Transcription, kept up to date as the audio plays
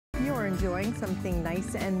you are enjoying something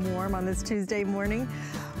nice and warm on this Tuesday morning.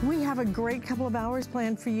 We have a great couple of hours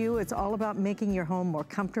planned for you. It's all about making your home more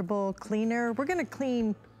comfortable, cleaner. We're gonna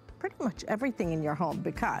clean pretty much everything in your home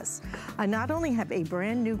because I not only have a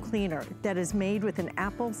brand new cleaner that is made with an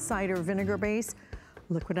apple cider vinegar base.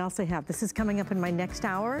 Look what else I have. This is coming up in my next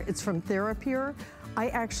hour. It's from TheraPure. I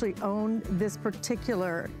actually own this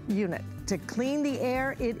particular unit. To clean the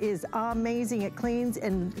air, it is amazing. It cleans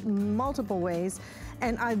in multiple ways.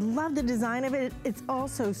 And I love the design of it. It's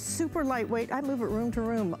also super lightweight. I move it room to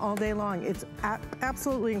room all day long. It's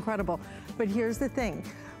absolutely incredible. But here's the thing.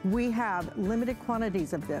 We have limited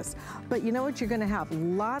quantities of this. But you know what you're gonna have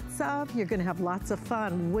lots of? You're gonna have lots of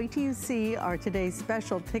fun. Wait till you see our today's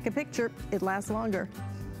special. Take a picture, it lasts longer.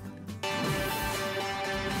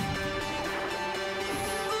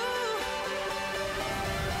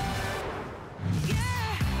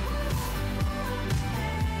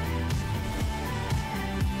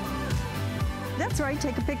 That's right,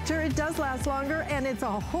 take a picture. It does last longer, and it's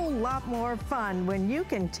a whole lot more fun when you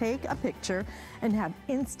can take a picture and have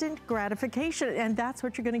instant gratification, and that's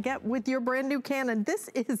what you're gonna get with your brand new Canon. This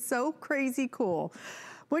is so crazy cool.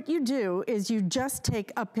 What you do is you just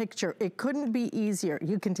take a picture. It couldn't be easier.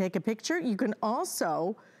 You can take a picture. You can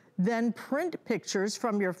also then print pictures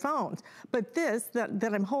from your phones. But this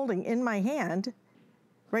that I'm holding in my hand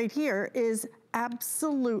right here is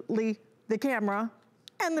absolutely the camera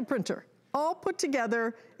and the printer. All put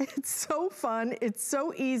together. It's so fun, it's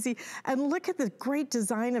so easy. And look at the great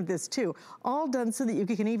design of this too. All done so that you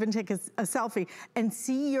can even take a selfie and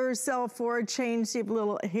see yourself for a change, see if a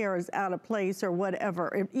little hair is out of place or whatever.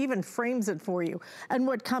 It even frames it for you. And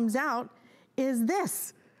what comes out is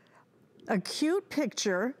this. A cute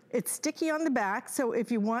picture. It's sticky on the back, so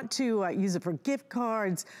if you want to use it for gift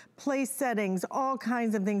cards, place settings, all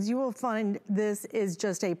kinds of things, you will find this is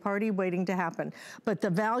just a party waiting to happen. But the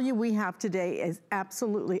value we have today is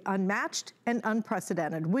absolutely unmatched and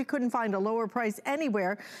unprecedented. We couldn't find a lower price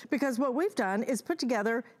anywhere because what we've done is put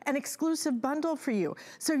together an exclusive bundle for you.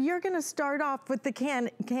 So you're gonna start off with the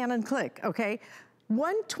Canon Click, okay?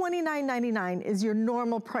 $129.99 is your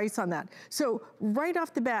normal price on that. So right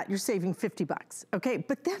off the bat, you're saving 50 bucks, okay?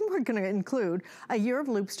 But then we're gonna include a year of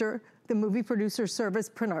Loopster, the movie producer service,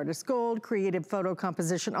 Print Artist Gold, creative photo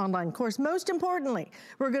composition online course. Most importantly,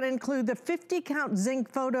 we're gonna include the 50 count zinc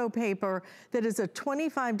photo paper that is a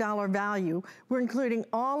 $25 value. We're including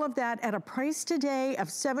all of that at a price today of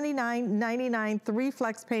 $79.99, 3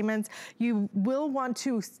 flex payments. You will want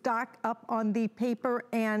to stock up on the paper,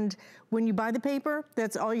 and when you buy the paper,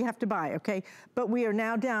 that's all you have to buy, okay? But we are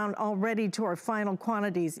now down already to our final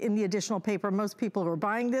quantities in the additional paper. Most people who are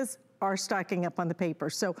buying this are stocking up on the paper.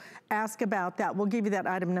 So ask about that. We'll give you that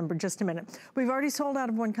item number in just a minute. We've already sold out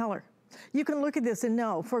of one color. You can look at this and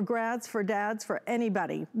know for grads, for dads, for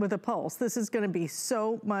anybody with a pulse, this is gonna be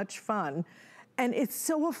so much fun. And it's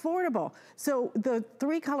so affordable. So the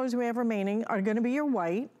 3 colors we have remaining are gonna be your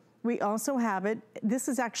white. We also have it, this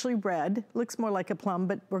is actually red. Looks more like a plum,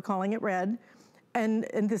 but we're calling it red. And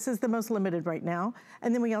this is the most limited right now.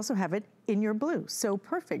 And then we also have it in your blue. So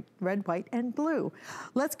perfect, red, white, and blue.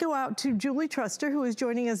 Let's go out to Julie Truster, who is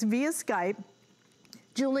joining us via Skype.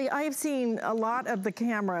 Julie, I have seen a lot of the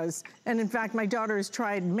cameras, and in fact, my daughter has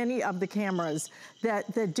tried many of the cameras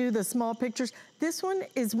that do the small pictures. This one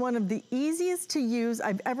is one of the easiest to use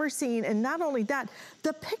I've ever seen, and not only that,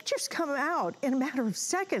 the pictures come out in a matter of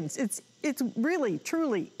seconds. It's really,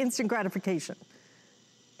 truly instant gratification.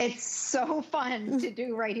 It's so fun to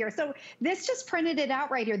do right here. So this just printed it out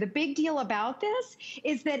right here. The big deal about this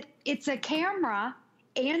is that it's a camera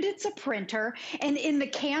and it's a printer. And in the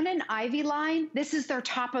Canon Ivy line, this is their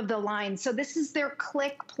top of the line. So this is their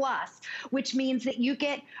Click Plus, which means that you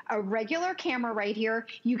get a regular camera right here.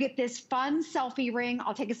 You get this fun selfie ring.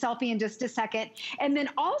 I'll take a selfie in just a second. And then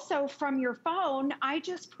also from your phone, I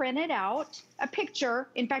just printed out a picture.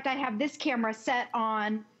 In fact, I have this camera set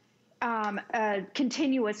on a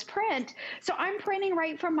continuous print. So I'm printing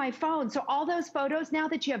right from my phone. So all those photos now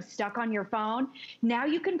that you have stuck on your phone, now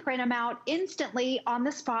you can print them out instantly on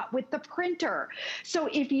the spot with the printer. So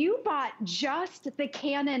if you bought just the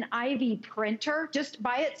Canon Ivy printer, just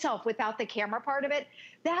by itself without the camera part of it,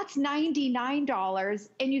 that's $99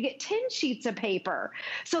 and you get 10 sheets of paper.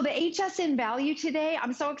 So the HSN value today,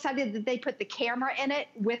 I'm so excited that they put the camera in it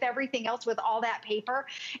with everything else with all that paper.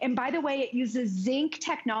 And by the way, it uses zinc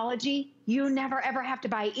technology. You never ever have to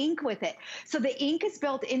buy ink with it. So the ink is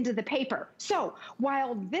built into the paper. So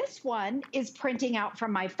while this one is printing out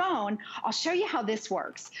from my phone, I'll show you how this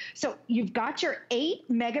works. So you've got your 8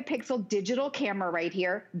 megapixel digital camera right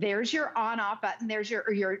here. There's your on off button. There's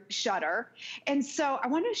your shutter. And so I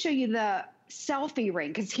want to show you the selfie ring,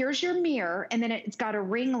 because here's your mirror, and then it's got a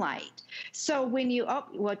ring light. So when you,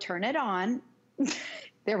 well, turn it on.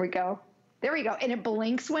 There we go. There we go. And it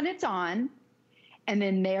blinks when it's on. And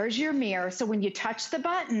then there's your mirror. So when you touch the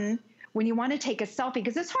button, when you want to take a selfie,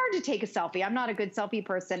 because it's hard to take a selfie, I'm not a good selfie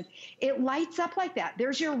person, it lights up like that.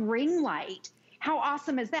 There's your ring light. How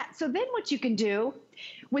awesome is that? So then what you can do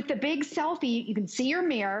with the big selfie, you can see your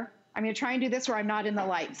mirror. I'm going to try and do this where I'm not in the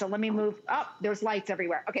light. So let me move up. There's lights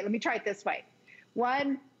everywhere. Okay, let me try it this way.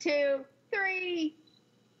 1, 2, 3.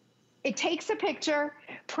 It takes a picture,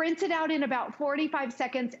 prints it out in about 45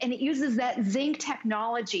 seconds, and it uses that zinc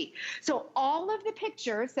technology. So all of the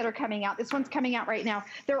pictures that are coming out, this one's coming out right now,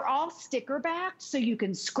 they're all sticker backed, so you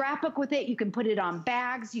can scrapbook with it, you can put it on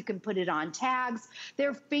bags, you can put it on tags.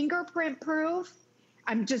 They're fingerprint proof.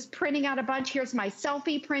 I'm just printing out a bunch. Here's my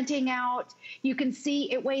selfie printing out. You can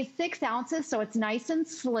see it weighs 6 ounces, so it's nice and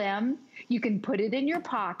slim. You can put it in your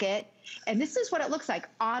pocket, and this is what it looks like.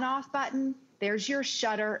 On-off button. There's your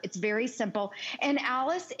shutter. It's very simple. And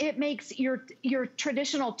Alyce, it makes your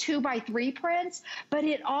traditional 2x3 prints, but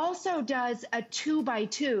it also does a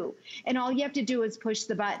 2x2. And all you have to do is push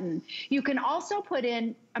the button. You can also put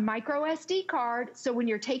in a micro SD card. So when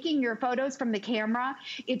you're taking your photos from the camera,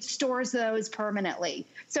 it stores those permanently.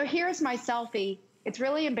 So here's my selfie. It's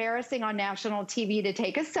really embarrassing on national TV to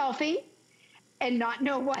take a selfie and not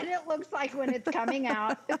know what it looks like when it's coming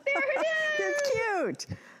out. There it is. It's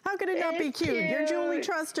cute. How could it not be cute? You're Julie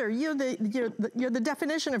Truster. You're the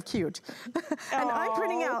definition of cute. And I'm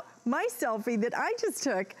printing out my selfie that I just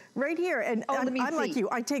took right here. And I'm like you.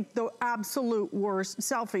 I take the absolute worst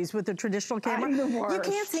selfies with the traditional camera. I'm the worst.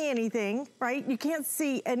 You can't see anything, right? You can't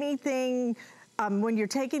see anything when you're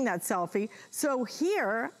taking that selfie. So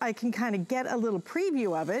here, I can kind of get a little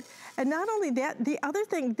preview of it. And not only that, the other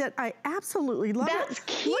thing that I absolutely love. That's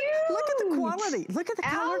cute. Look at the quality. Look at the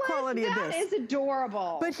color quality of this. That is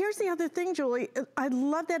adorable. But here's the other thing, Julie. I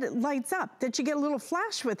love that it lights up, that you get a little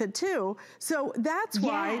flash with it too. So that's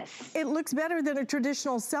why it looks better than a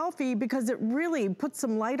traditional selfie, because it really puts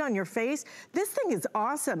some light on your face. This thing is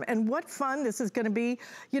awesome. And what fun this is going to be.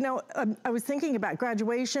 You know, I was thinking about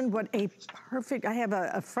graduation. What a perfect, I have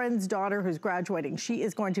a friend's daughter who's graduating. She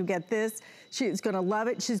is going to get this. She is going to love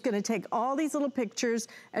it. She's going to take all these little pictures.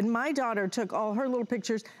 And my daughter took all her little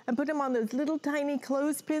pictures and put them on those little tiny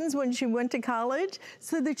clothespins when she went to college,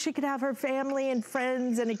 so that she could have her family and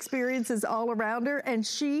friends and experiences all around her. And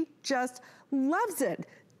she just loves it.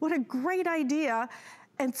 What a great idea.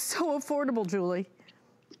 And so affordable, Julie.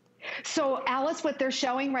 So Alyce, what they're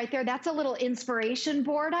showing right there, that's a little inspiration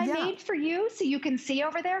board I made for you, so you can see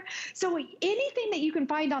over there. So anything that you can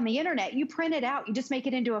find on the internet, you print it out. You just make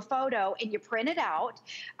it into a photo and you print it out.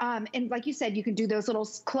 And like you said, you can do those little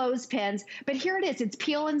clothespins. But here it is. It's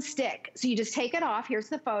peel and stick. So you just take it off. Here's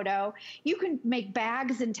the photo. You can make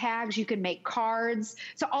bags and tags. You can make cards.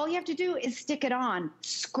 So all you have to do is stick it on.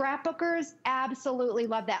 Scrapbookers absolutely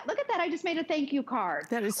love that. Look at that. I just made a thank you card.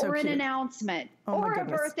 That is so or cute. An announcement. Oh, or a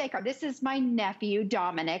birthday card. This is my nephew,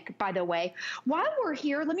 Dominic, by the way. While we're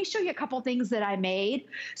here, let me show you a couple things that I made.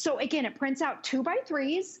 So again, it prints out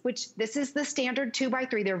 2x3s, which this is the standard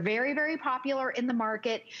 2x3. They're very, very popular in the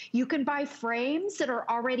market. You can buy frames that are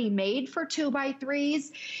already made for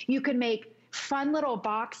 2x3s. You can make fun little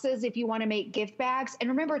boxes if you want to make gift bags. And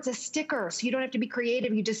remember, it's a sticker, so you don't have to be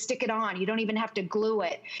creative. You just stick it on. You don't even have to glue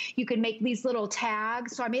it. You can make these little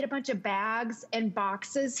tags. So I made a bunch of bags and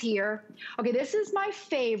boxes here. Okay, this is my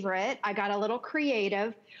favorite. I got a little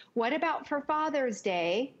creative. What about for Father's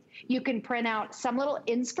Day? You can print out some little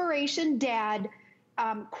inspiration dad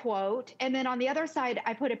quote. And then on the other side,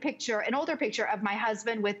 I put a picture, an older picture of my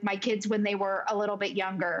husband with my kids when they were a little bit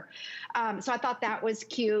younger. So I thought that was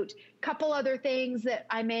cute. Couple other things that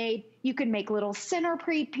I made. You can make little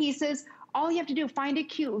centerpiece pieces. All you have to do, find a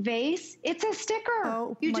cute vase. It's a sticker.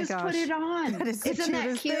 Oh, you just put it on. That is the Isn't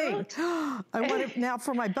that cute? I want it now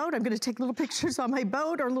for my boat. I'm going to take little pictures on my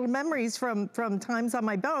boat, or little memories from times on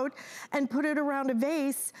my boat, and put it around a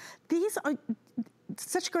vase. These are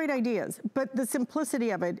such great ideas, but the simplicity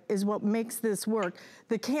of it is what makes this work.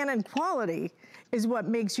 The Canon quality is what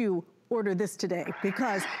makes you order this today,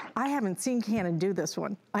 because I haven't seen Canon do this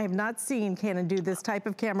one. I have not seen Canon do this type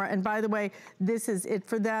of camera. And by the way, this is it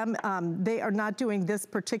for them. They are not doing this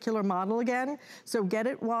particular model again. So get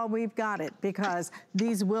it while we've got it, because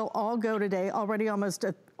these will all go today. Already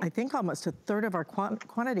I think almost a third of our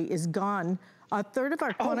quantity is gone. A third of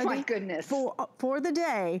our quantity, oh my goodness, for the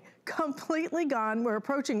day, completely gone. We're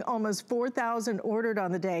approaching almost 4,000 ordered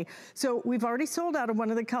on the day. So we've already sold out of one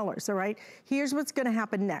of the colors, all right? Here's what's gonna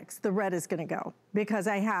happen next. The red is gonna go, because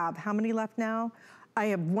I have, how many left now? I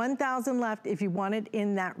have 1,000 left if you want it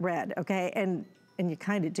in that red, okay? And you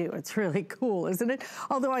kind of do. It's really cool, isn't it?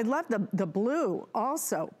 Although I love the blue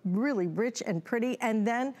also, really rich and pretty. And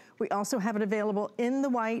then we also have it available in the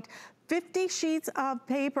white. 50 sheets of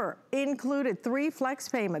paper included, 3 flex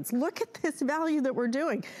payments. Look at this value that we're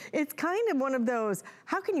doing. It's kind of one of those,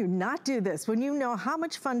 how can you not do this when you know how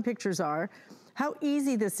much fun pictures are, how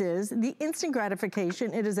easy this is, the instant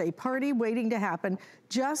gratification. It is a party waiting to happen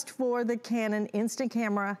just for the Canon instant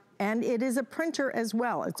camera, and it is a printer as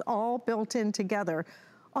well. It's all built in together.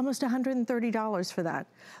 Almost $130 for that.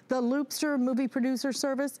 The Loopster movie producer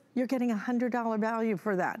service, you're getting $100 value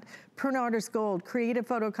for that. Print Artist Gold, creative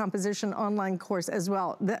photo composition online course as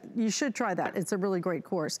well. You should try that. It's a really great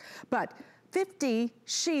course. But 50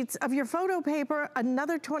 sheets of your photo paper,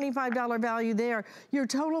 another $25 value there. Your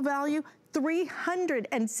total value,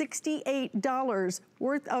 $368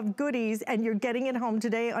 worth of goodies, and you're getting it home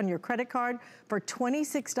today on your credit card for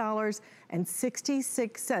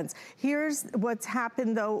 $26.66. Here's what's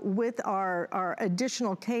happened though with our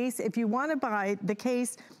additional case. If you want to buy the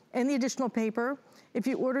case and the additional paper, if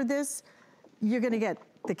you order this, you're going to get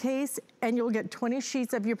the case and you'll get 20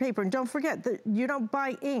 sheets of your paper. And don't forget that you don't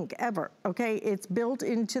buy ink ever, okay? It's built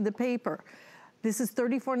into the paper. This is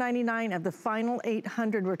 $34.99 of the final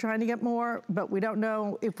 800. We're trying to get more, but we don't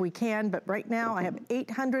know if we can. But right now, I have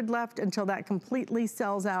 800 left until that completely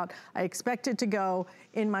sells out. I expect it to go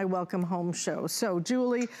in my Welcome Home show. So,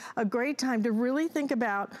 Julie, a great time to really think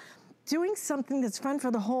about doing something that's fun for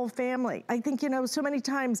the whole family. I think, you know, so many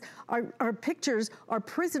times our pictures are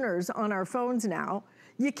prisoners on our phones now.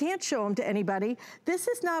 You can't show them to anybody. This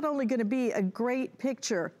is not only going to be a great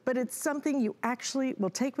picture, but it's something you actually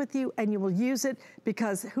will take with you and you will use it,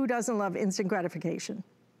 because who doesn't love instant gratification?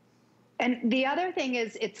 And the other thing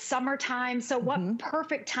is it's summertime, so what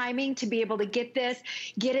perfect timing to be able to get this,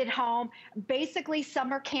 get it home. Basically,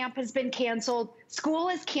 summer camp has been canceled. School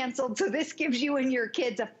is canceled, so this gives you and your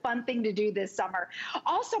kids a fun thing to do this summer.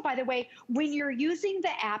 Also, by the way, when you're using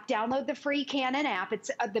the app, download the free Canon app.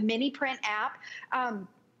 It's the mini print app.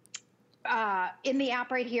 In the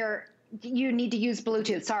app right here, you need to use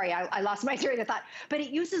Bluetooth. Sorry, I lost my train of thought. But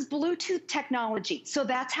it uses Bluetooth technology. So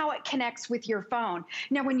that's how it connects with your phone.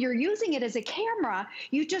 Now, when you're using it as a camera,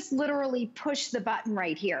 you just literally push the button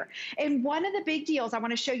right here. And one of the big deals I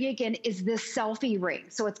want to show you again is this selfie ring.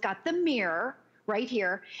 So it's got the mirror right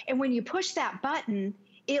here. And when you push that button,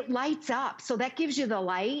 it lights up. So that gives you the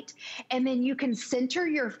light. And then you can center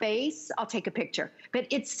your face. I'll take a picture. But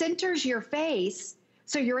it centers your face,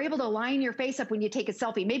 so you're able to line your face up when you take a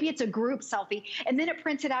selfie. Maybe it's a group selfie, and then it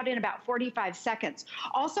prints it out in about 45 seconds.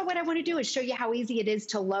 Also, what I want to do is show you how easy it is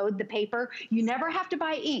to load the paper. You never have to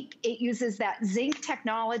buy ink. It uses that zinc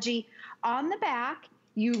technology on the back.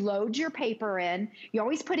 You load your paper in. You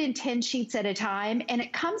always put in 10 sheets at a time, and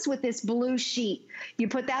it comes with this blue sheet. You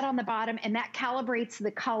put that on the bottom, and that calibrates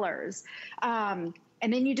the colors.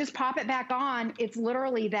 And then you just pop it back on. It's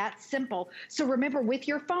literally that simple. So remember, with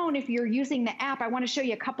your phone, if you're using the app, I want to show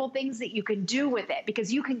you a couple things that you can do with it,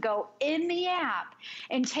 because you can go in the app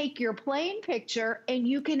and take your plain picture and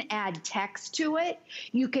you can add text to it.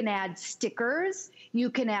 You can add stickers. You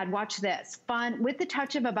can add, watch this, fun, with the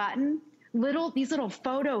touch of a button, these little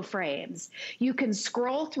photo frames. You can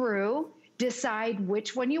scroll through, decide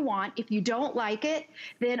which one you want. If you don't like it,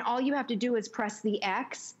 then all you have to do is press the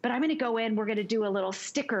X. But I'm going to go in, we're going to do a little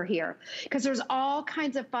sticker here, because there's all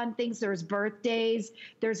kinds of fun things. There's birthdays,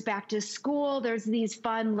 there's back to school, there's these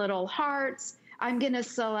fun little hearts. I'm going to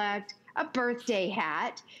select a birthday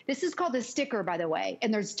hat. This is called a sticker, by the way,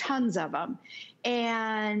 and there's tons of them.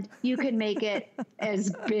 And you can make it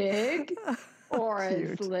as big or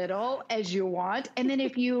as little as you want. And then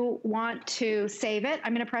if you want to save it,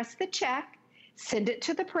 I'm going to press the check, send it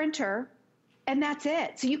to the printer, and that's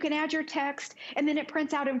it. So you can add your text, and then it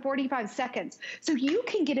prints out in 45 seconds. So you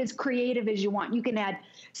can get as creative as you want. You can add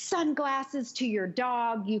sunglasses to your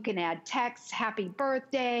dog. You can add text, happy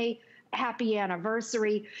birthday, happy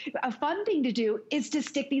anniversary. A fun thing to do is to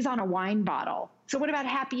stick these on a wine bottle. So what about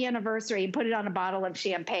happy anniversary and put it on a bottle of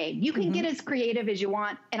champagne? You can get as creative as you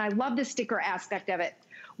want. And I love the sticker aspect of it.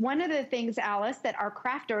 One of the things, Alyce, that our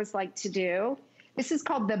crafters like to do, this is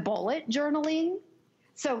called the bullet journaling.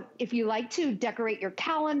 So if you like to decorate your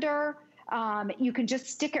calendar, you can just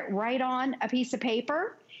stick it right on a piece of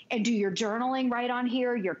paper and do your journaling right on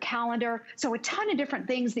here, your calendar. So a ton of different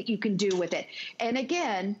things that you can do with it. And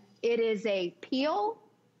again, it is a peel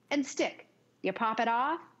and stick. You pop it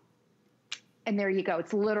off, and there you go.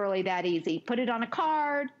 It's literally that easy. Put it on a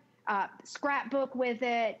card, scrapbook with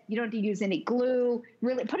it. You don't have to use any glue.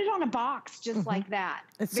 Really, put it on a box just like that.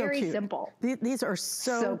 It's very so cute. simple. These are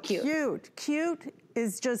so cute. Cute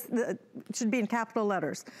is just, should be in capital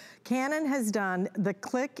letters. Canon has done the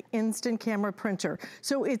Click Instant Camera Printer.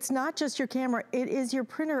 So it's not just your camera, it is your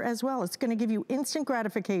printer as well. It's gonna give you instant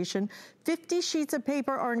gratification. 50 sheets of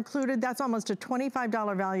paper are included. That's almost a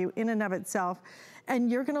 $25 value in and of itself. And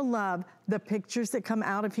you're gonna love the pictures that come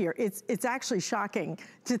out of here. It's actually shocking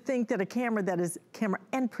to think that a camera that is, camera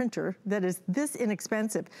and printer, that is this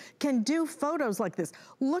inexpensive, can do photos like this.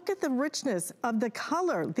 Look at the richness of the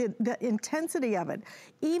color, the intensity of it,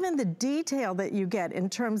 even the detail that you get in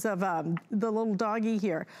terms of the little doggy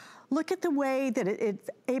here. Look at the way that it's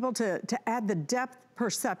able to add the depth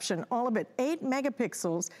perception, all of it. 8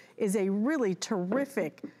 megapixels is a really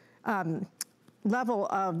terrific level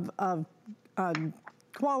of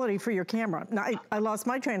quality for your camera. Now, I lost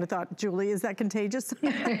my train of thought. Julie, is that contagious?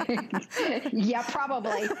 Yeah,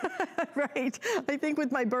 probably. Right. I think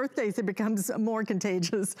with my birthdays, it becomes more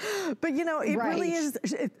contagious. But you know, it really is,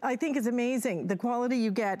 I think it's amazing, the quality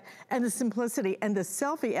you get and the simplicity and the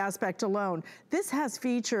selfie aspect alone. This has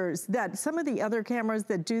features that some of the other cameras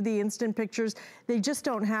that do the instant pictures, they just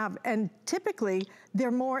don't have. And typically,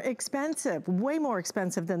 they're more expensive, way more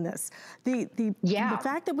expensive than this. The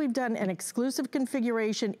fact that we've done an exclusive configuration,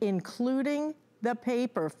 including the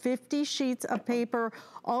paper, 50 sheets of paper,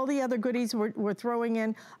 all the other goodies we're throwing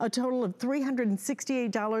in, a total of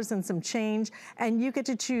 $368 and some change. And you get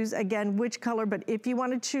to choose, again, which color, but if you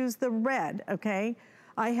want to choose the red, okay?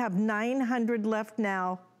 I have 900 left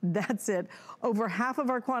now. That's it. Over half of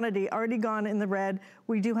our quantity already gone in the red.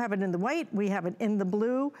 We do have it in the white, we have it in the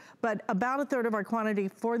blue, but about a third of our quantity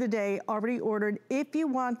for the day already ordered. If you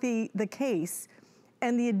want the case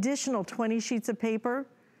and the additional 20 sheets of paper,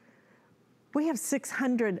 we have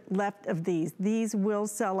 600 left of these. These will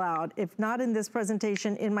sell out. If not in this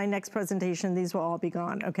presentation, in my next presentation, these will all be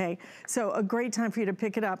gone, okay? So a great time for you to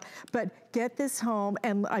pick it up. But get this home,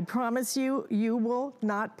 and I promise you, you will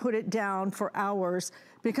not put it down for hours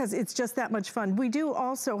because it's just that much fun. We do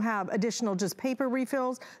also have additional just paper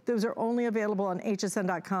refills. Those are only available on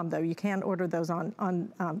hsn.com, though. You can order those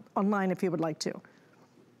online if you would like to.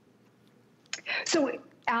 So,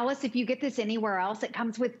 Alyce, if you get this anywhere else, it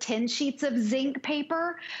comes with 10 sheets of zinc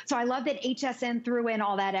paper. So I love that HSN threw in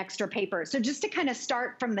all that extra paper. So just to kind of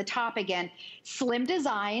start from the top again, slim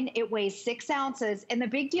design, it weighs 6 ounces. And the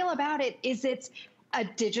big deal about it is it's a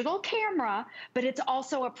digital camera, but it's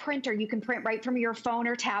also a printer. You can print right from your phone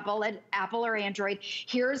or tablet, Apple or Android.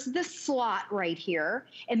 Here's the slot right here.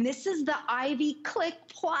 And this is the Ivy Click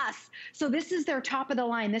Plus. So this is their top of the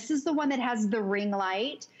line. This is the one that has the ring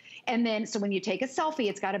light. And then, so when you take a selfie,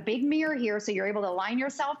 it's got a big mirror here, so you're able to line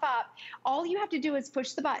yourself up. All you have to do is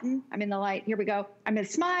push the button. I'm in the light. Here we go. I'm going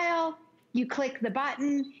to smile. You click the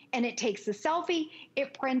button, and it takes the selfie.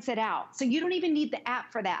 It prints it out. So you don't even need the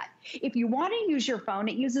app for that. If you want to use your phone,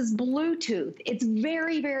 it uses Bluetooth. It's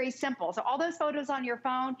very, very simple. So all those photos on your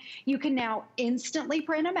phone, you can now instantly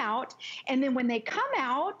print them out. And then when they come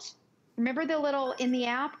out, remember the little in the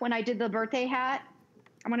app when I did the birthday hat?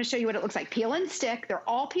 I want to show you what it looks like. Peel and stick. They're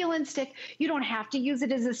all peel and stick. You don't have to use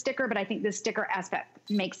it as a sticker, but I think the sticker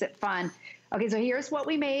aspect makes it fun. Okay, so here's what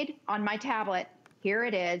we made on my tablet. Here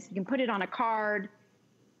it is. You can put it on a card.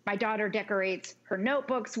 My daughter decorates her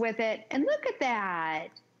notebooks with it. And look at that.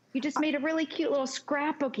 You just made a really cute little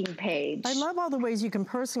scrapbooking page. I love all the ways you can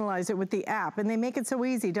personalize it with the app, and they make it so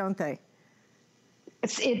easy, don't they?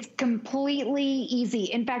 It's completely easy.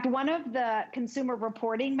 In fact, one of the consumer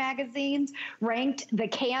reporting magazines ranked the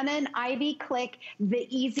Canon Ivy Click the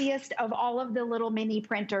easiest of all of the little mini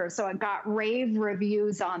printers. So it got rave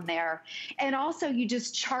reviews on there. And also you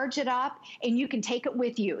just charge it up and you can take it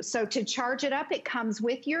with you. So to charge it up, it comes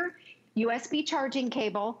with your USB charging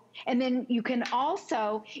cable. And then you can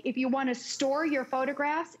also, if you want to store your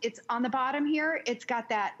photographs, it's on the bottom here. It's got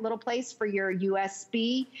that little place for your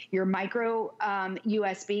USB, your micro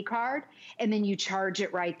USB card, and then you charge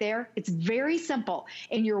it right there. It's very simple.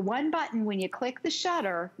 And your one button, when you click the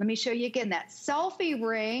shutter, let me show you again, that selfie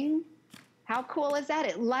ring. How cool is that?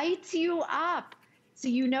 It lights you up. So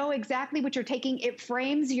you know exactly what you're taking. It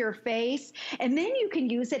frames your face, and then you can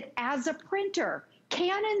use it as a printer.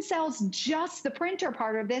 Canon sells just the printer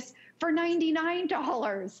part of this for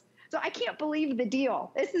 $99. So I can't believe the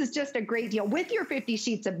deal. This is just a great deal with your 50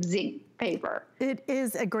 sheets of zinc paper. It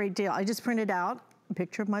is a great deal. I just printed out a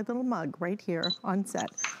picture of my little mug right here on set.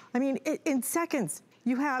 I mean, in seconds,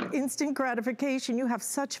 You have instant gratification. You have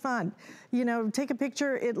such fun. You know, take a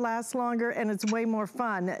picture, it lasts longer, and it's way more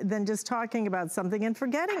fun than just talking about something and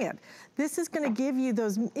forgetting it. This is gonna give you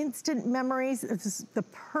those instant memories. It's the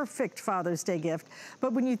perfect Father's Day gift.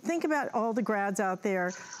 But when you think about all the grads out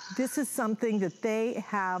there, this is something that they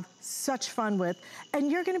have such fun with. And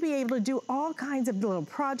you're gonna be able to do all kinds of little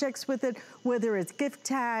projects with it, whether it's gift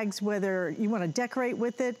tags, whether you wanna decorate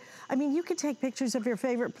with it. I mean, you could take pictures of your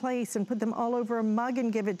favorite place and put them all over a mug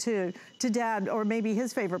and give it to Dad, or maybe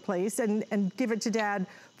his favorite place, and give it to Dad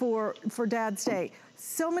for Dad's Day.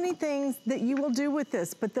 So many things that you will do with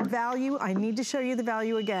this, but the value, I need to show you the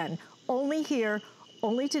value again. Only here,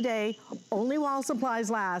 only today, only while supplies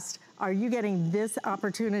last, are you getting this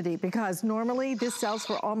opportunity, because normally this sells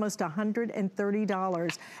for almost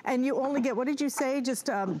 $130. And you only get, what did you say? Just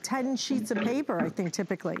 10 sheets of paper, I think,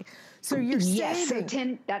 typically. So you're saving. Yes, so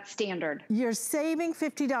 10, that's standard. You're saving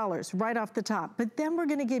 $50 right off the top. But then we're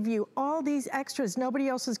gonna give you all these extras. Nobody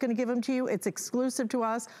else is gonna give them to you. It's exclusive to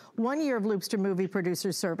us. 1 year of Loopster Movie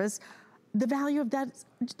Producer Service. The value of that is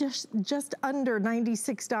just under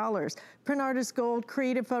 $96. Print Artist Gold,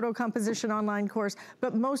 Creative Photo Composition online course,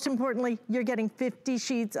 but most importantly, you're getting 50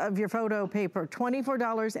 sheets of your photo paper,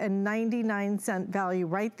 $24.99 value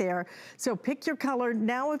right there. So pick your color.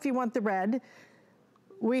 Now if you want the red,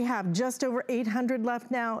 we have just over 800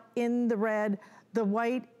 left now in the red. The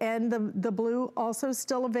white and the blue also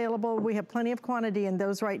still available. We have plenty of quantity in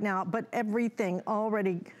those right now, but everything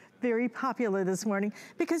already very popular this morning,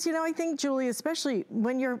 because you know, I think, Julie, especially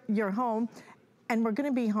when you're home, and we're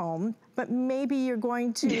gonna be home, but maybe you're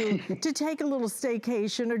going to take a little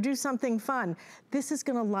staycation or do something fun. This is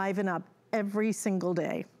gonna liven up every single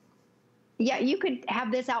day. Yeah, you could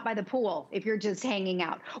have this out by the pool if you're just hanging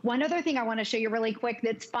out. One other thing I want to show you really quick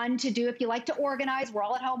that's fun to do if you like to organize. We're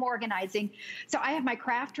all at home organizing. So I have my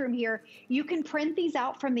craft room here. You can print these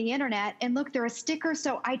out from the internet, and look, they're a sticker.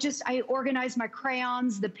 So I organized my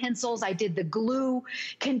crayons, the pencils. I did the glue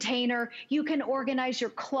container. You can organize your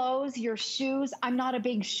clothes, your shoes. I'm not a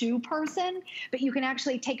big shoe person, but you can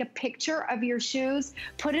actually take a picture of your shoes,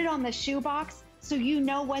 put it on the shoe box, so you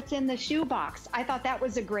know what's in the shoebox. I thought that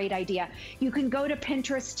was a great idea. You can go to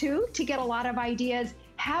Pinterest too to get a lot of ideas.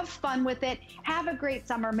 Have fun with it. Have a great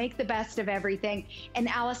summer. Make the best of everything. And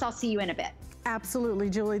Alyce, I'll see you in a bit. Absolutely,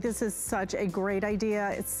 Julie. This is such a great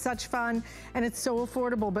idea. It's such fun, and it's so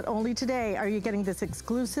affordable, but only today are you getting this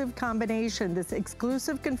exclusive combination, this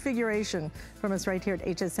exclusive configuration from us right here at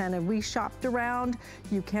HSN, and we shopped around.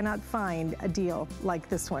 You cannot find a deal like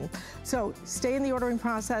this one. So stay in the ordering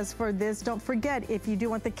process for this. Don't forget, if you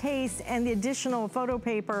do want the case and the additional photo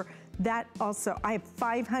paper, that also, I have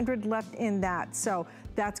 500 left in that. So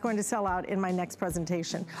that's going to sell out in my next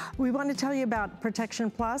presentation. We want to tell you about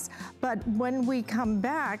Protection Plus, but when we come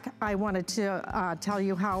back, I wanted to tell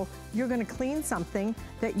you how you're going to clean something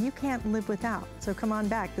that you can't live without. So come on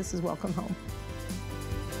back. This is Welcome Home.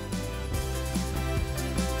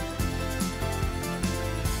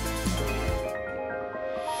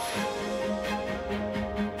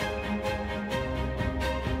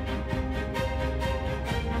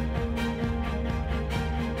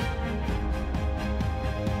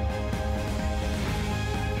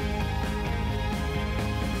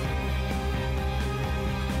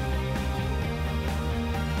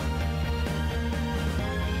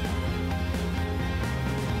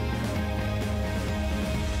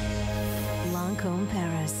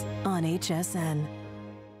 Paris on HSN.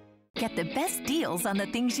 Get the best deals on the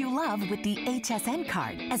things you love with the HSN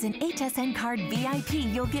card. As an HSN card VIP,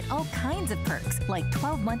 you'll get all kinds of perks, like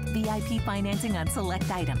 12-month VIP financing on select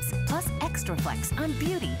items, plus extra flex on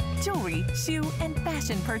beauty, jewelry, shoe, and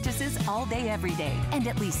fashion purchases all day, every day. And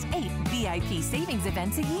at least 8 VIP savings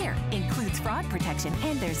events a year. Includes fraud protection,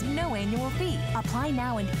 and there's no annual fee. Apply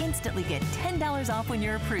now and instantly get $10 off when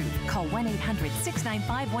you're approved. Call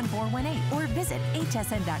 1-800-695-1418 or visit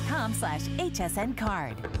hsn.com/HSN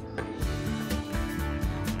card.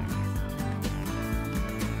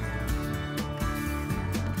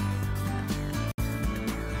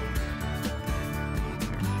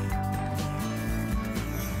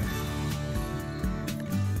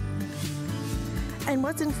 And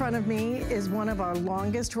what's in front of me is one of our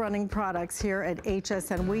longest running products here at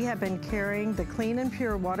HSN. We have been carrying the Clean and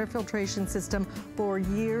Pure water filtration system for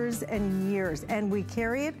years and years. And we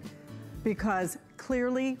carry it because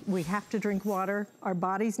clearly we have to drink water. Our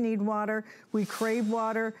bodies need water. We crave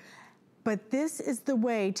water. But this is the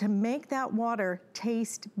way to make that water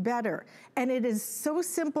taste better. And it is so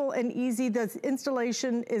simple and easy. The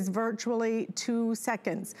installation is virtually 2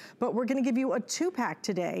 seconds. But we're gonna give you a 2-pack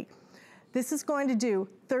today. This is going to do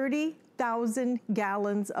 30, 1,000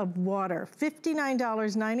 gallons of water.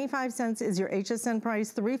 $59.95 is your HSN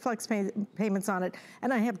price, 3 flex payments on it,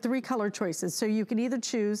 and I have 3 color choices. So you can either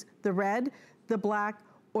choose the red, the black,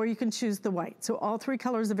 or you can choose the white. So all 3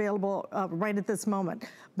 colors available right at this moment.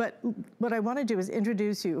 But what I want to do is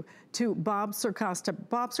introduce you to Bob Circosta.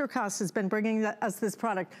 Bob Circosta has been bringing us this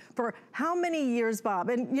product for how many years, Bob?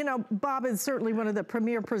 And you know, Bob is certainly one of the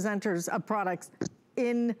premier presenters of products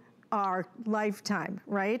in our lifetime,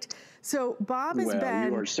 right? So Bob has been— Well,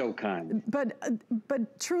 you are so kind. But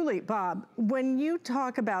truly, Bob, when you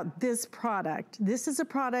talk about this product, this is a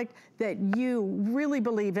product that you really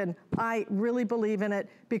believe in. I really believe in it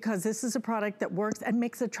because this is a product that works and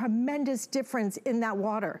makes a tremendous difference in that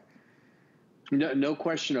water. No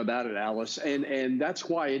question about it, Alice. And that's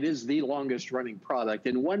why it is the longest running product.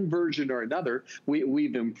 In one version or another,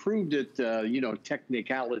 we've improved it, you know,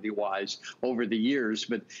 technicality wise over the years.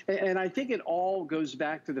 And I think it all goes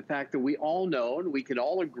back to the fact that we all know, and we can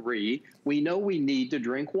all agree, we know we need to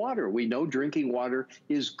drink water. We know drinking water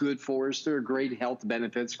is good for us. There are great health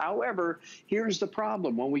benefits. However, here's the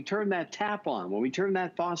problem. When we turn that tap on, when we turn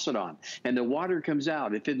that faucet on and the water comes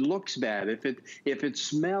out, if it looks bad, if it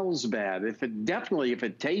smells bad, if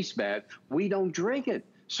it tastes bad, we don't drink it.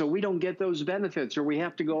 So we don't get those benefits, or we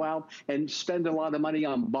have to go out and spend a lot of money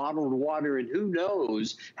on bottled water, and who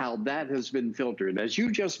knows how that has been filtered. As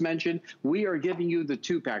you just mentioned, we are giving you the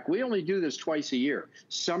 2-pack. We only do this twice a year,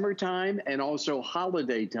 summertime and also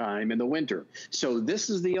holiday time in the winter. So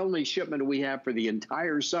this is the only shipment we have for the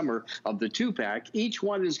entire summer of the 2-pack. Each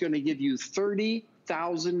one is going to give you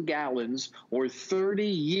 30,000 gallons or 30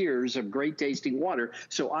 years of great tasting water.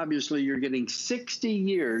 So obviously you're getting 60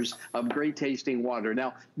 years of great tasting water.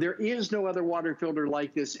 Now, there is no other water filter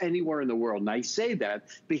like this anywhere in the world. And I say that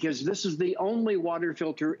because this is the only water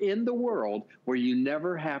filter in the world where you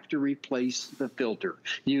never have to replace the filter.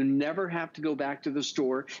 You never have to go back to the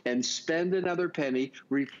store and spend another penny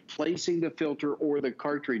replacing the filter or the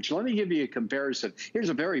cartridge. Let me give you a comparison. Here's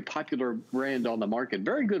a very popular brand on the market,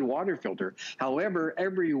 very good water filter. However,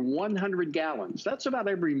 every 100 gallons, that's about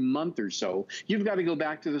every month or so, you've got to go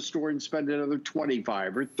back to the store and spend another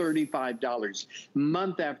 $25 or $35.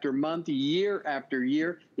 Month after month, year after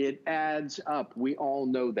year, it adds up. We all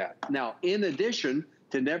know that. Now, in addition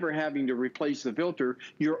to never having to replace the filter,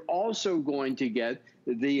 you're also going to get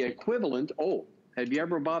the equivalent. Oh, have you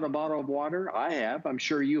ever bought a bottle of water? I have. I'm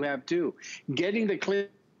sure you have too. Getting the clean.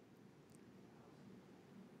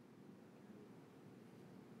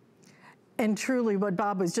 And truly what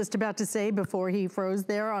Bob was just about to say before he froze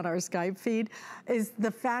there on our Skype feed is the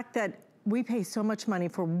fact that we pay so much money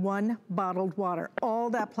for one bottled water. All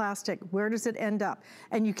that plastic, where does it end up?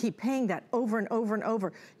 And you keep paying that over and over and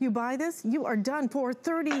over. You buy this, you are done for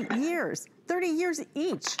 30 years. 30 years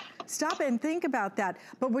each. Stop and think about that.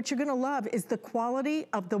 But what you're gonna love is the quality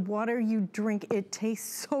of the water you drink. It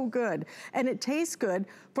tastes so good. And it tastes good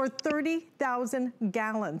for 30,000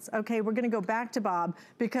 gallons. Okay, we're gonna go back to Bob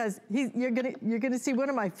because you're gonna see one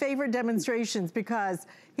of my favorite demonstrations because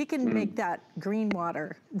he can make that green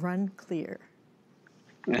water run clear.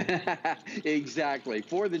 Exactly.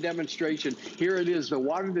 For the demonstration, here it is. The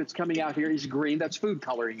water that's coming out here is green. That's food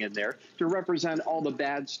coloring in there to represent all the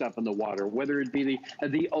bad stuff in the water, whether it be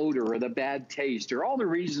the odor or the bad taste or all the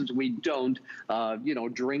reasons we don't,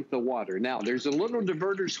 drink the water. Now, there's a little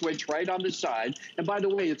diverter switch right on the side. And by the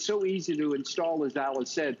way, it's so easy to install, as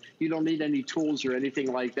Alyce said. You don't need any tools or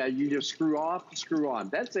anything like that. You just screw off, screw on.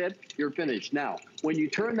 That's it. You're finished. Now, when you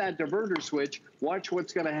turn that diverter switch, watch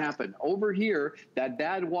what's going to happen. Over here, that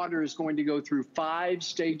bad water is going to go through 5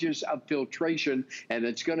 stages of filtration, and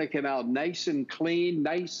it's going to come out nice and clean,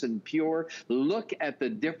 nice and pure. Look at the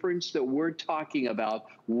difference that we're talking about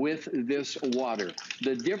with this water.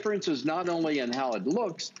 The difference is not only in how it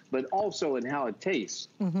looks, but also in how it tastes.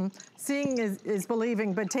 Mm-hmm. Seeing is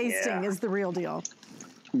believing, but tasting is the real deal.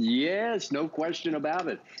 Yes, no question about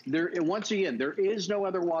it. Once again, there is no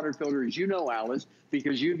other water filter, as you know, Alyce,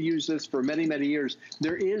 because you've used this for many, many years.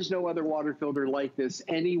 There is no other water filter like this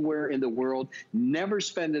anywhere in the world. Never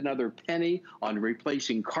spend another penny on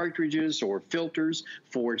replacing cartridges or filters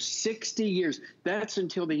for 60 years. That's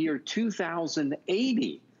until the year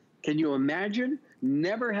 2080. Can you imagine?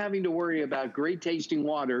 Never having to worry about great tasting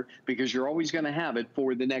water because you're always going to have it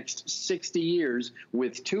for the next 60 years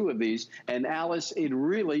with 2 of these. And Alyce, it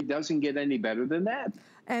really doesn't get any better than that.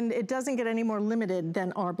 And it doesn't get any more limited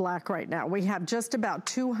than our black right now. We have just about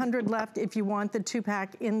 200 left if you want the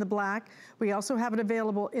 2-pack in the black. We also have it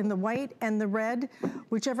available in the white and the red.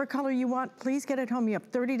 Whichever color you want, please get it home. You have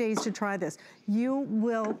 30 days to try this. You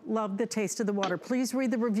will love the taste of the water. Please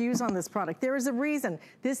read the reviews on this product. There is a reason.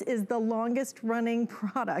 This is the longest running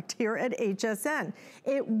product here at HSN.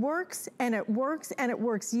 It works and it works and it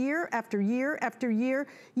works year after year after year.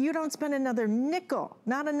 You don't spend another nickel,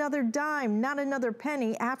 not another dime, not another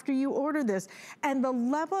penny after you order this. And the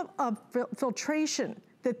level of filtration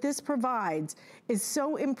that this provides is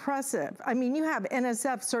so impressive. I mean, you have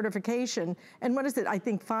NSF certification, and what is it? I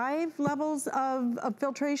think 5 levels of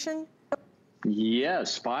filtration?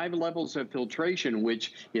 Yes, 5 levels of filtration,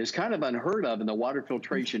 which is kind of unheard of in the water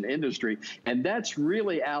filtration industry. And that's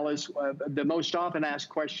really, Alyce, the most often asked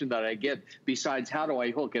question that I get, besides how do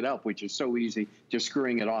I hook it up, which is so easy, just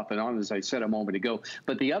screwing it off and on, as I said a moment ago.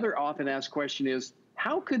 But the other often asked question is,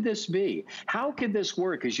 how could this be? How could this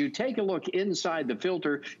work? As you take a look inside the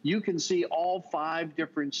filter, you can see all 5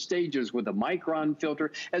 different stages with a micron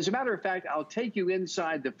filter. As a matter of fact, I'll take you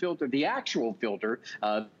inside the filter, the actual filter,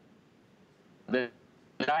 that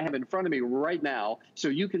I have in front of me right now, so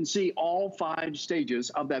you can see all 5 stages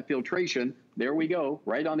of that filtration. There we go,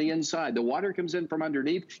 right on the inside. The water comes in from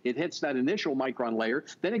underneath. It hits that initial micron layer.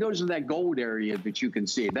 Then it goes to that gold area that you can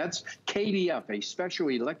see. That's KDF, a special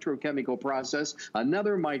electrochemical process,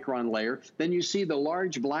 another micron layer. Then you see the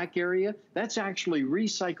large black area. That's actually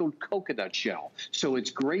recycled coconut shell. So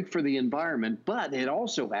it's great for the environment, but it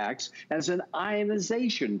also acts as an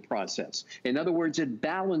ionization process. In other words, it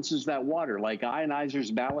balances that water. Like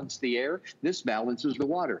ionizers balance the air, this balances the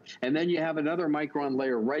water. And then you have another micron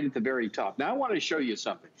layer right at the very top. Now, I want to show you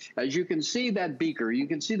something. As you can see that beaker, you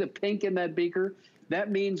can see the pink in that beaker. That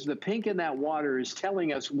means the pink in that water is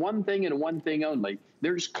telling us one thing and one thing only.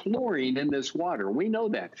 There's chlorine in this water. We know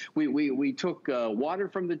that. We took water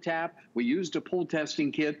from the tap. We used a pool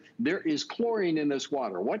testing kit. There is chlorine in this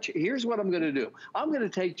water. Here's what I'm going to do. I'm going to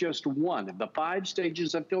take just one of the 5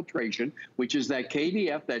 stages of filtration, which is that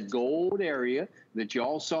KDF, that gold area that you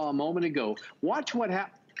all saw a moment ago. Watch what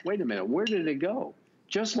happens. Wait a minute. Where did it go?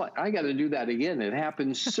 Just like, I got to do that again. It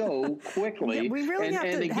happens so quickly. Yeah, we really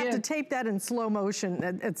have to tape that in slow motion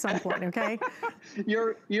at some point, okay?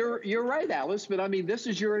 You're right, Alyce, but I mean, this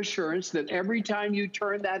is your assurance that every time you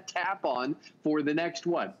turn that tap on for the next,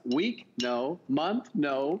 what, week? No. Month?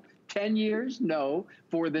 No. 10 years? No.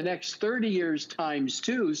 For the next 30 years times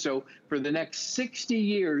 2. So for the next 60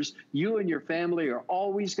 years, you and your family are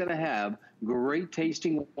always going to have great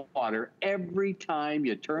tasting water every time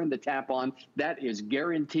you turn the tap on. That is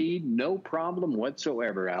guaranteed, no problem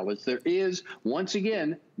whatsoever, Alyce. There is, once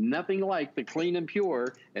again, nothing like the clean and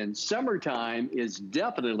pure, and summertime is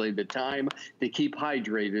definitely the time to keep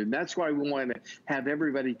hydrated. And that's why we want to have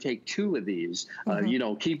everybody take 2 of these. You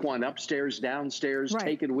know, keep one upstairs, downstairs,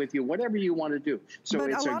 take it with you, whatever you want to do. So but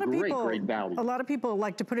it's a great value. A lot of people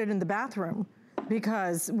like to put it in the bathroom,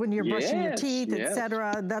 because when you're brushing your teeth, et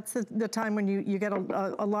cetera, that's the time when you get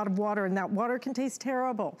a lot of water, and that water can taste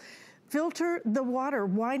terrible. Filter the water.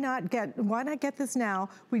 Why not get this now?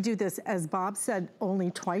 We do this, as Bob said,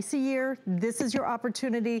 only twice a year. This is your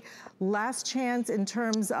opportunity. Last chance in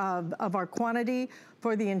terms of our quantity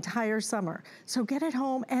for the entire summer. So get it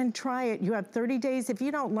home and try it. You have 30 days. If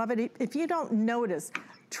you don't love it, if you don't notice,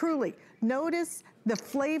 truly notice the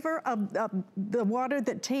flavor of the water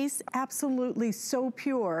that tastes absolutely so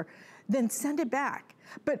pure, then send it back.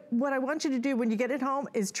 But what I want you to do when you get it home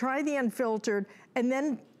is try the unfiltered, and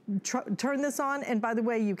then turn this on. And by the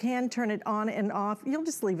way, you can turn it on and off. You'll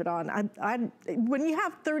just leave it on. When you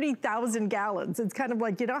have 30,000 gallons, it's kind of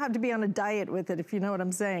like you don't have to be on a diet with it, if you know what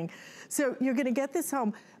I'm saying. So you're going to get this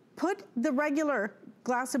home. Put the regular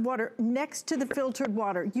glass of water next to the filtered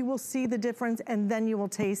water. You will see the difference, and then you will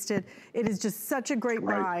taste it. It is just such a great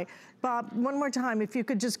buy. Bob, one more time, if you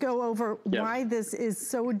could just go over why this is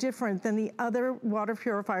so different than the other water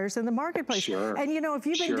purifiers in the marketplace. Sure. And you know, if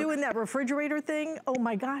you've been doing that refrigerator thing, oh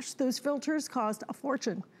my gosh, those filters cost a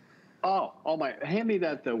fortune. Oh my, hand me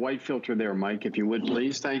that white filter there, Mike, if you would,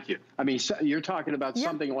 please. Thank you. I mean, you're talking about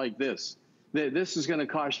something like this. This is going to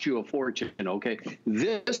cost you a fortune, okay?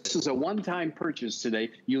 This is a one-time purchase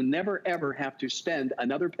today. You never, ever have to spend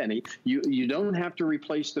another penny. You don't have to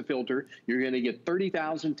replace the filter. You're going to get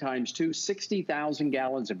 30,000 times 2, 60,000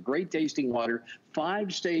 gallons of great tasting water,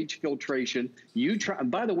 5-stage filtration.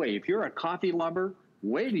 By the way, if you're a coffee lover,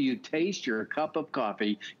 Wait till you taste your cup of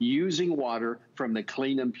coffee using water from the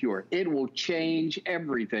Clean and Pure. It will change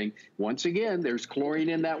everything. Once again, there's chlorine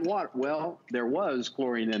in that water. Well, there was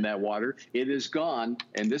chlorine in that water. It is gone,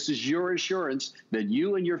 and this is your assurance that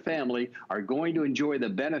you and your family are going to enjoy the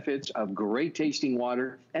benefits of great tasting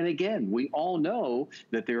water. And again, we all know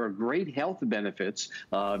that there are great health benefits,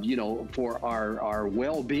 for our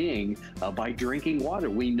well-being by drinking water.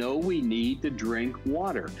 We know we need to drink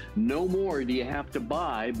water. No more do you have to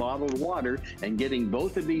buy bottled water. And getting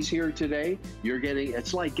both of these here today,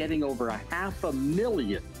 it's like getting over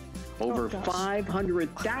 500,000, over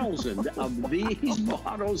 500,000 of these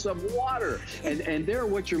bottles of water. And they're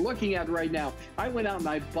what you're looking at right now. I went out and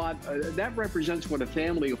I bought, that represents what a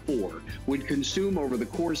family of 4 would consume over the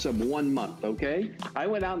course of 1 month, okay? I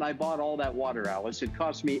went out and I bought all that water, Alyce. It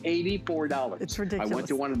cost me $84. It's ridiculous. I went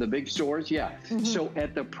to one of the big stores, yeah. So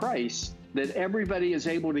at the price that everybody is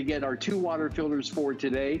able to get our 2 water filters for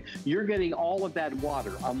today, you're getting all of that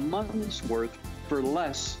water, a month's worth, for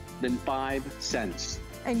less than 5 cents.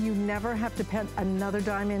 And you never have to put another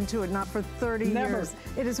dime into it, not for 30 years.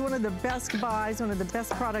 It is one of the best buys, one of the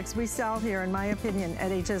best products we sell here, in my opinion,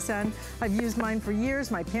 at HSN. I've used mine for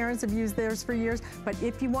years. My parents have used theirs for years. But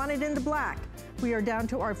if you want it in the black, we are down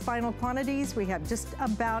to our final quantities. We have just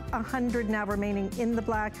about 100 now remaining in the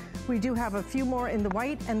black. We do have a few more in the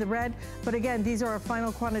white and the red. But again, these are our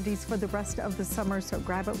final quantities for the rest of the summer, so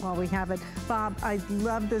grab it while we have it. Bob, I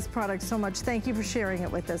love this product so much. Thank you for sharing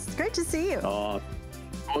it with us. It's great to see you.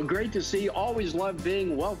 Well, great to see you. Always love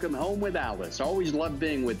being welcome home with Alyce. Always love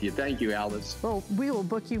being with you. Thank you, Alyce. Well, we will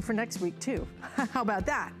book you for next week, too. How about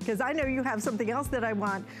that? Because I know you have something else that I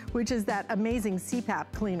want, which is that amazing CPAP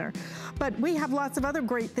cleaner. But we have lots of other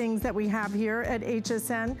great things that we have here at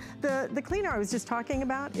HSN. The cleaner I was just talking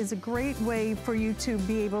about is a great way for you to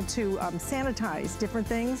be able to sanitize different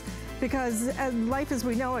things, because life as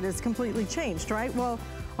we know it has completely changed, right? Well,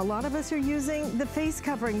 a lot of us are using the face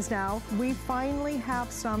coverings now. We finally have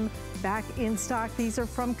some back in stock. These are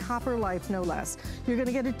from Copper Life, no less. You're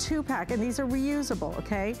gonna get a 2-pack, and these are reusable,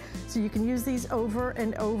 okay? So you can use these over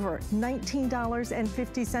and over.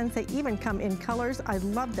 $19.50. They even come in colors. I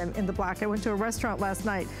love them in the black. I went to a restaurant last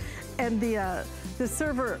night, and the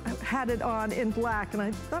server had it on in black, and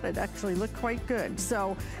I thought it actually looked quite good.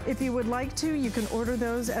 So if you would like to, you can order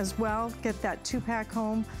those as well. Get that 2-pack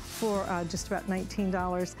home for just about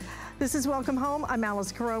 $19. This is Welcome Home. I'm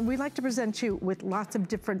Alyce Caron. We like to present you with lots of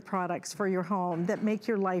different products for your home that make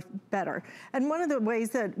your life better. And one of the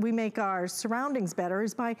ways that we make our surroundings better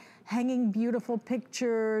is by hanging beautiful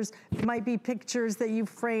pictures. It might be pictures that you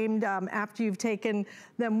framed after you've taken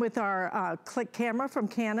them with our Click camera from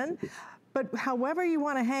Canon. But however you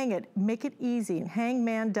want to hang it, make it easy, and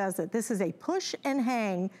Hangman does it. This is a push and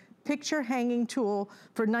hang picture hanging tool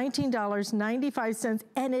for $19.95,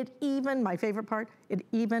 and it even, my favorite part, it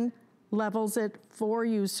even levels it for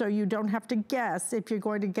you, so you don't have to guess if you're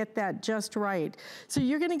going to get that just right. So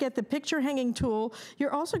you're gonna get the picture hanging tool.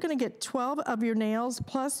 You're also gonna get 12 of your nails,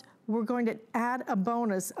 plus we're going to add a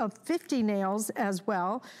bonus of 50 nails as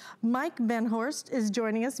well. Mike Benhorst is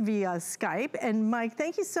joining us via Skype. And Mike,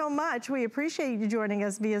 thank you so much. We appreciate you joining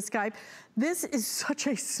us via Skype. This is such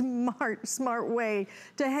a smart way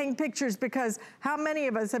to hang pictures, because how many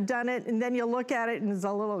of us have done it, and then you look at it and it's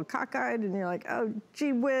a little cockeyed and you're like, oh,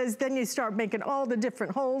 gee whiz. Then you start making all the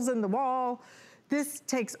different holes in the wall. This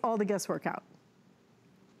takes all the guesswork out.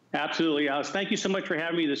 Absolutely, Alyce. Thank you so much for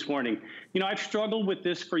having me this morning. You know, I've struggled with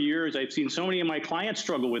this for years. I've seen so many of my clients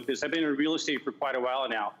struggle with this. I've been in real estate for quite a while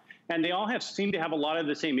now, and they all seem to have a lot of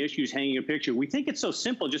the same issues hanging a picture. We think it's so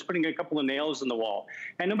simple, just putting a couple of nails in the wall.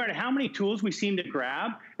 And no matter how many tools we seem to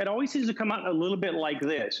grab, it always seems to come out a little bit like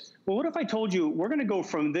this. Well, what if I told you we're gonna go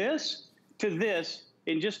from this to this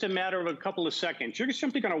in just a matter of a couple of seconds? You're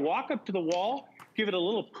simply gonna walk up to the wall, give it a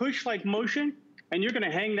little push-like motion, and you're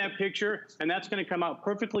gonna hang that picture, and that's gonna come out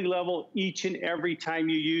perfectly level each and every time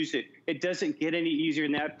you use it. It doesn't get any easier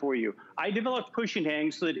than that for you. I developed push and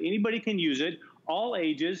hang so that anybody can use it, all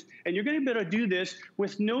ages, and you're gonna be able to do this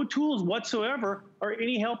with no tools whatsoever or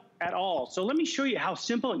any help at all. So let me show you how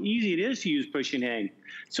simple and easy it is to use push and hang.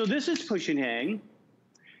 So this is push and hang.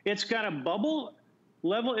 It's got a bubble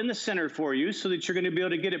level in the center for you so that you're gonna be able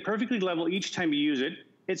to get it perfectly level each time you use it.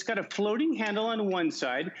 It's got a floating handle on one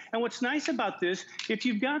side. And what's nice about this, if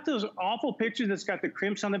you've got those awful pictures that's got the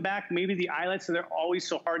crimps on the back, maybe the eyelets that are always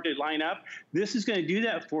so hard to line up, this is gonna do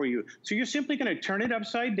that for you. So you're simply gonna turn it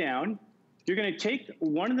upside down. You're gonna take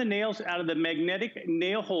one of the nails out of the magnetic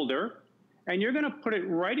nail holder, and you're gonna put it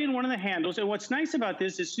right in one of the handles. And what's nice about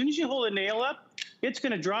this, as soon as you hold a nail up, it's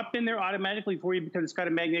gonna drop in there automatically for you because it's got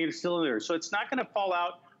a magnetic cylinder. So it's not gonna fall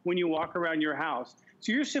out when you walk around your house.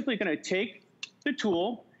 So you're simply going to take the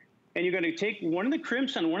tool, and you're going to take one of the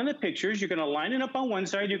crimps on one of the pictures. You're going to line it up on one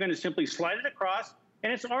side. You're going to simply slide it across,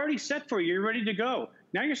 and it's already set for you. You're ready to go.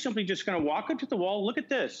 Now you're simply just going to walk up to the wall. Look at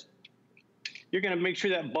this. You're going to make sure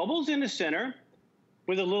that bubble's in the center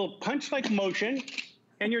with a little punch-like motion,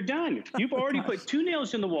 and you're done. You've already put 2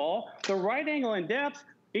 nails in the wall, the right angle and depth,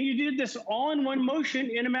 and you did this all in one motion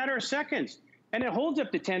in a matter of seconds. And it holds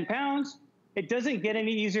up to 10 pounds. It doesn't get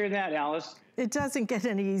any easier than that, Alyce. It doesn't get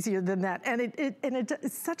any easier than that. And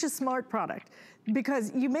it's such a smart product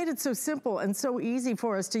because you made it so simple and so easy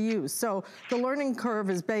for us to use. So the learning curve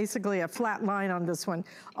is basically a flat line on this one.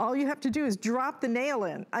 All you have to do is drop the nail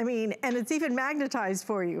in. I mean, and it's even magnetized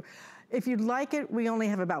for you. If you'd like it, we only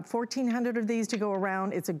have about 1,400 of these to go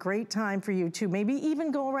around. It's a great time for you to maybe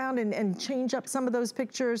even go around and change up some of those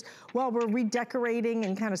pictures while we're redecorating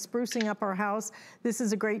and kind of sprucing up our house. This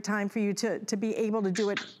is a great time for you to be able to do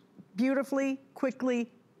it beautifully,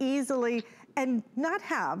 quickly, easily, and not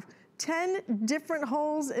have 10 different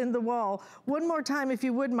holes in the wall. One more time, if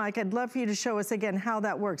you would, Mike, I'd love for you to show us again how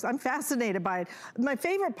that works. I'm fascinated by it. My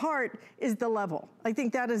favorite part is the level. I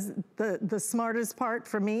think that is the smartest part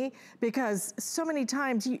for me because so many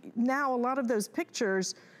times, now a lot of those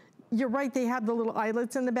pictures, you're right, they have the little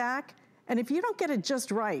eyelets in the back. And if you don't get it just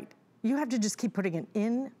right, you have to just keep putting it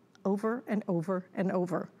in over and over and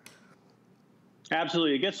over.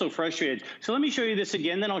 Absolutely, it gets so frustrated. So let me show you this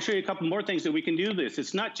again, then I'll show you a couple more things that we can do this.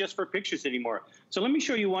 It's not just for pictures anymore. So let me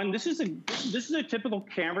show you one. This is a typical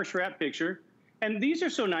canvas wrap picture. And these are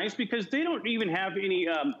so nice because they don't even have any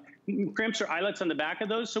crimps or eyelets on the back of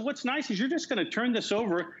those. So what's nice is you're just gonna turn this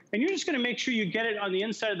over and you're just gonna make sure you get it on the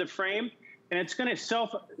inside of the frame and it's gonna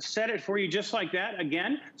self-set it for you just like that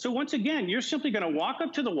again. So once again, you're simply gonna walk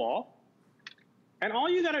up to the wall and all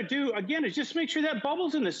you gotta do, again, is just make sure that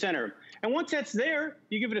bubble's in the center. And once that's there,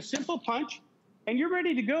 you give it a simple punch, and you're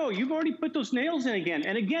ready to go. You've already put those nails in again.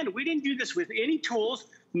 And again, we didn't do this with any tools,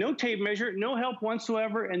 no tape measure, no help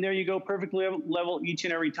whatsoever, and there you go, perfectly level each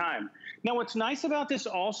and every time. Now, what's nice about this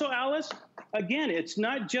also, Alyce, again, it's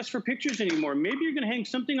not just for pictures anymore. Maybe you're gonna hang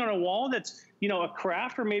something on a wall that's, you know, a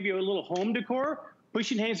craft or maybe a little home decor.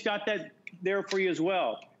 Push and Hang's got that there for you as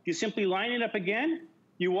well. You simply line it up again,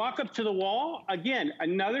 you walk up to the wall, again,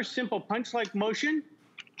 another simple punch-like motion.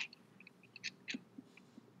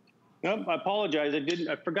 Nope, I apologize.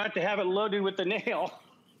 I forgot to have it loaded with the nail.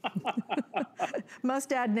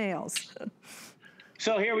 Must add nails.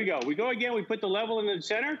 So here we go. We go again. We put the level in the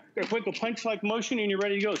center, a quick punch-like motion, and you're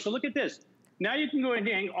ready to go. So look at this. Now you can go ahead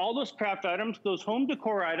and hang all those craft items, those home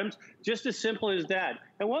decor items, just as simple as that.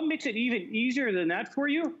 And what makes it even easier than that for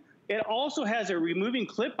you, it also has a removing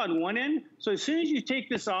clip on one end. So as soon as you take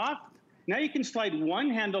this off, now you can slide one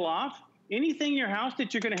handle off. Anything in your house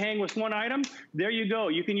that you're going to hang with one item, there you go.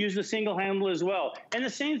 You can use the single handle as well. And the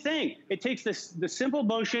same thing, it takes the simple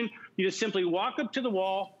motion. You just simply walk up to the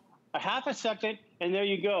wall, a half a second, and there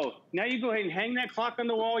you go. Now you go ahead and hang that clock on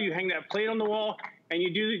the wall, you hang that plate on the wall, and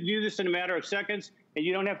you do this in a matter of seconds, and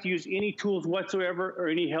you don't have to use any tools whatsoever or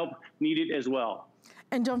any help needed as well.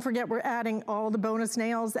 And don't forget, we're adding all the bonus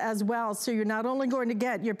nails as well. So you're not only going to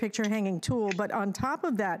get your picture hanging tool, but on top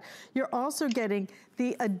of that, you're also getting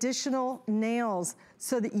the additional nails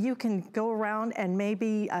so that you can go around and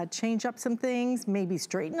maybe change up some things, maybe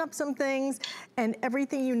straighten up some things, and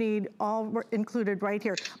everything you need all included right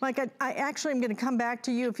here. Mike, I actually am gonna come back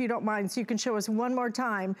to you if you don't mind, so you can show us one more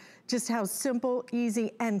time just how simple,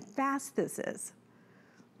 easy, and fast this is.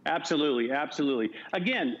 Absolutely, absolutely.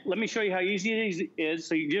 Again, let me show you how easy it is.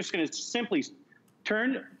 So you're just going to simply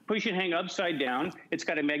turn, push and hang upside down. It's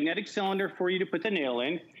got a magnetic cylinder for you to put the nail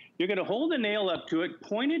in. You're going to hold the nail up to it,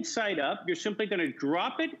 pointed side up. You're simply going to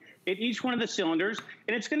drop it at each one of the cylinders,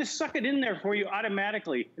 and it's going to suck it in there for you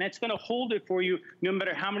automatically. And it's going to hold it for you no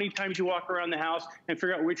matter how many times you walk around the house and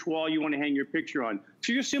figure out which wall you want to hang your picture on.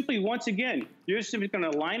 So you're simply, once again, you're simply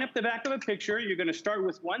going to line up the back of a picture. You're going to start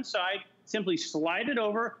with one side, simply slide it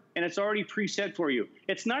over, and it's already preset for you.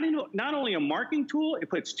 It's not only a marking tool,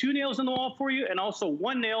 it puts 2 nails in the wall for you and also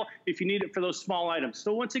 1 nail if you need it for those small items.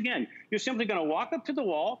 So once again, you're simply going to walk up to the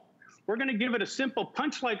wall. We're going to give it a simple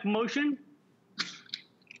punch-like motion,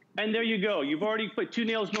 and there you go. You've already put 2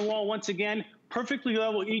 nails in the wall once again, perfectly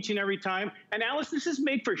level each and every time. And Alyce, this is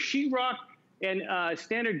made for sheetrock and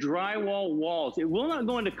standard drywall walls. It will not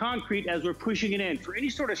go into concrete as we're pushing it in. For any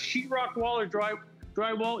sort of sheetrock wall or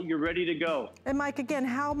drywall, you're ready to go. And Mike, again,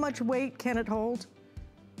 how much weight can it hold?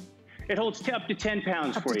 It holds up to 10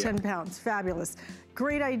 pounds for you. Up to 10 pounds, fabulous.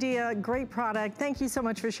 Great idea, great product. Thank you so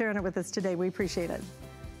much for sharing it with us today. We appreciate it.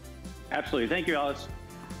 Absolutely, thank you, Alyce.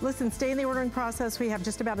 Listen, stay in the ordering process. We have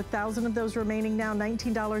just about 1,000 of those remaining now,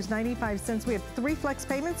 $19.95. We have 3 flex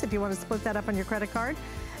payments if you want to split that up on your credit card.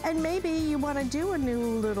 And maybe you want to do a new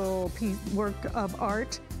little work of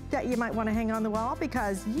art that you might want to hang on the wall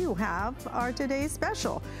because you have our today's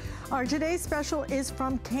special. Our today's special is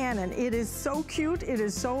from Canon. It is so cute. It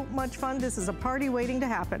is so much fun. This is a party waiting to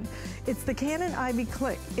happen. It's the Canon Ivy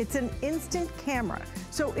Click. It's an instant camera.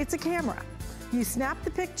 So it's a camera. You snap the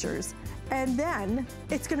pictures and then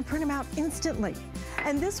it's going to print them out instantly.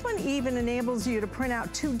 And this one even enables you to print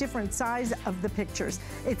out 2 different sizes of the pictures.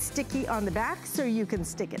 It's sticky on the back so you can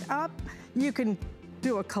stick it up. You can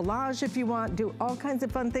do a collage if you want, do all kinds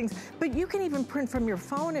of fun things, but you can even print from your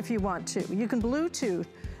phone if you want to. You can Bluetooth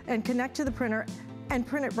and connect to the printer and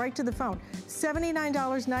print it right to the phone.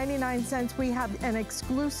 $79.99. We have an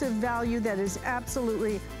exclusive value that is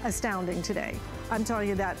absolutely astounding today. I'm telling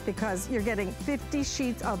you that because you're getting 50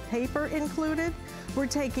 sheets of paper included. We're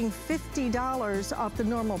taking $50 off the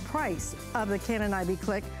normal price of the Canon Ivy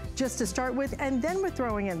Click just to start with, and then we're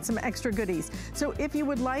throwing in some extra goodies. So if you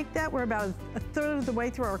would like that, we're about a third of the way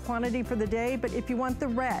through our quantity for the day, but if you want the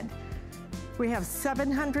red, we have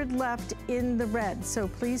 700 left in the red, so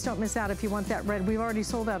please don't miss out if you want that red. We've already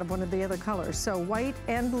sold out of one of the other colors, so white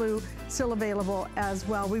and blue still available as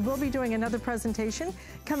well. We will be doing another presentation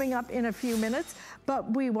coming up in a few minutes,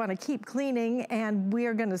 but we want to keep cleaning, and we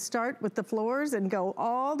are going to start with the floors and go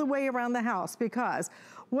all the way around the house because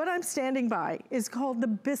what I'm standing by is called the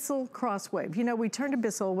Bissell Crosswave. You know, we turn to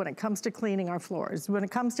Bissell when it comes to cleaning our floors, when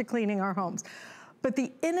it comes to cleaning our homes. But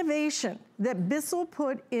the innovation that Bissell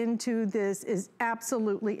put into this is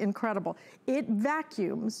absolutely incredible. It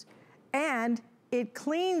vacuums and it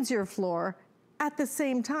cleans your floor at the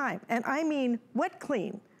same time. And I mean wet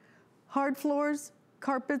clean. Hard floors,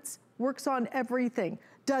 carpets, works on everything.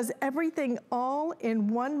 Does everything all in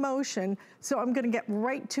one motion. So I'm gonna get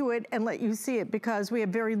right to it and let you see it because we have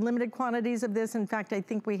very limited quantities of this. In fact, I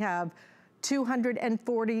think we have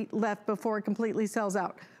 240 left before it completely sells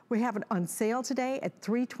out. We have it on sale today at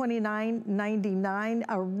 $329.99,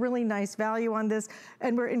 a really nice value on this.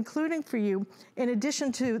 And we're including for you, in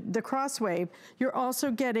addition to the Crosswave, you're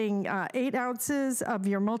also getting 8 ounces of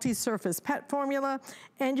your multi-surface pet formula,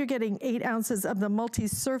 and you're getting 8 ounces of the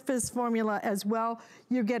multi-surface formula as well.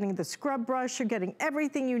 You're getting the scrub brush, you're getting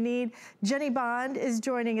everything you need. Jenny Bond is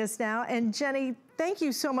joining us now. And Jenny, thank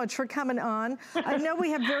you so much for coming on. I know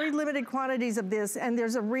we have very limited quantities of this, and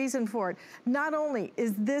there's a reason for it. Not only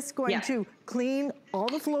is this going to clean all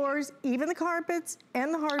the floors, even the carpets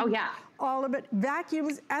and the hardwood, all of it,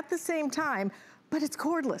 vacuums at the same time, but it's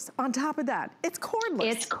cordless. On top of that, it's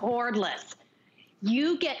cordless. It's cordless.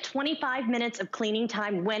 You get 25 minutes of cleaning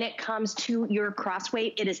time when it comes to your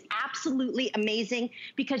Crosswave. It is absolutely amazing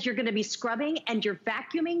because you're gonna be scrubbing and you're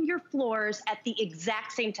vacuuming your floors at the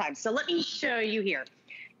exact same time. So let me show you here.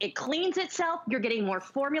 It cleans itself. You're getting more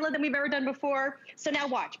formula than we've ever done before. So now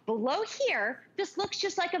watch, below here, this looks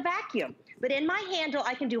just like a vacuum. But in my handle,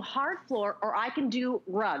 I can do hard floor or I can do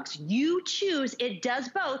rugs. You choose, it does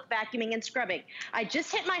both vacuuming and scrubbing. I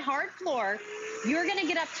just hit my hard floor. You're gonna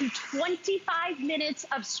get up to 25 minutes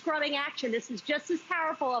of scrubbing action. This is just as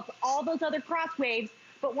powerful as all those other Crosswaves,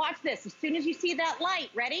 but watch this. As soon as you see that light,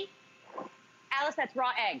 ready? Alyce, that's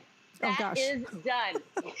raw egg. That is done.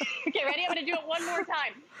 Okay, ready? I'm gonna do it one more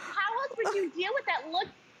time. How else would you deal with that? Look.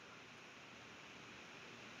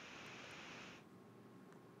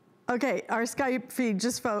 Okay, our Skype feed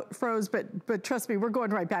just froze, but trust me, we're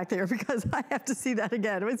going right back there because I have to see that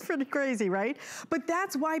again. It's pretty crazy, right? But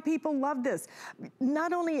that's why people love this.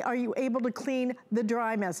 Not only are you able to clean the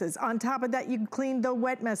dry messes, on top of that, you can clean the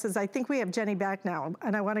wet messes. I think we have Jenny back now,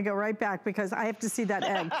 and I want to go right back because I have to see that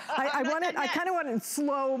egg. I want it. I kind of want it in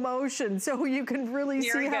slow motion so you can really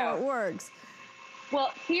see how it works.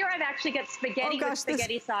 Well, here I've actually got spaghetti with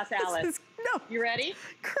spaghetti sauce, Alyce. No, you ready?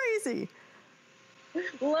 Crazy.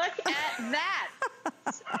 Look at that.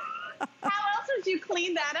 How else would you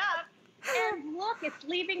clean that up? And look, it's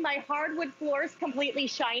leaving my hardwood floors completely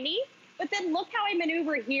shiny. But then look how I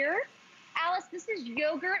maneuver here. Alyce, this is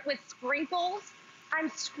yogurt with sprinkles. I'm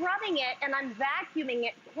scrubbing it and I'm vacuuming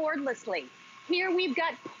it cordlessly. Here we've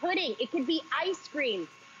got pudding. It could be ice cream.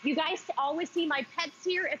 You guys always see my pets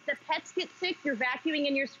here. If the pets get sick, you're vacuuming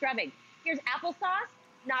and you're scrubbing. Here's applesauce,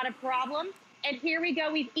 not a problem. And here we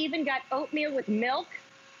go, we've even got oatmeal with milk.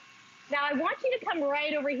 Now I want you to come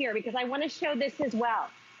right over here because I want to show this as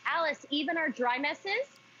well. Alyce, even our dry messes,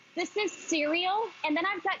 this is cereal, and then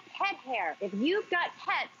I've got pet hair. If you've got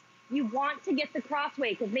pets, you want to get the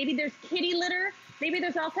Crosswave because maybe there's kitty litter, maybe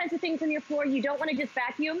there's all kinds of things on your floor you don't want to just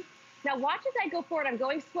vacuum. Now watch as I go forward, I'm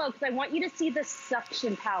going slow because I want you to see the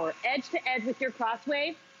suction power, edge to edge with your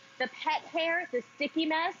Crosswave. the pet hair, the sticky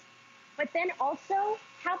mess. But then also,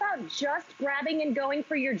 how about just grabbing and going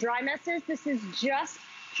for your dry messes? This is just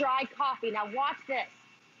dry coffee. Now watch this.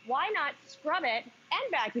 Why not scrub it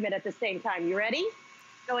and vacuum it at the same time? You ready?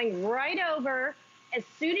 Going right over. As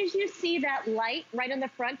soon as you see that light right on the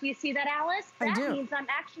front, do you see that, Alyce? That means I'm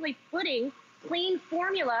actually putting clean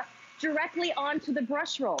formula directly onto the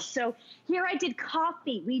brush roll. So here I did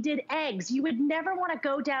coffee, we did eggs. You would never want to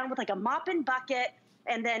go down with like a mop and bucket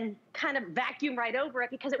and then kind of vacuum right over it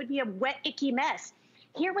because it would be a wet, icky mess.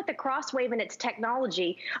 Here with the Crosswave and its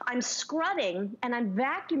technology, I'm scrubbing and I'm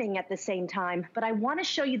vacuuming at the same time, but I want to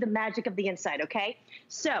show you the magic of the inside, okay?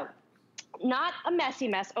 So, not a messy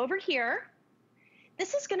mess. Over here,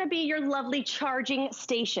 this is going to be your lovely charging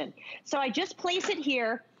station. So I just place it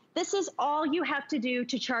here. This is all you have to do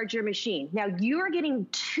to charge your machine. Now you are getting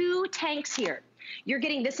 2 tanks here. You're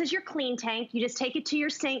getting, this is your clean tank. You just take it to your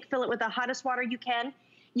sink, fill it with the hottest water you can.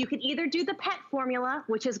 You can either do the pet formula,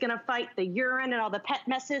 which is gonna fight the urine and all the pet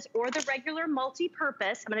messes, or the regular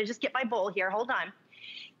multi-purpose. I'm gonna just get my bowl here, hold on.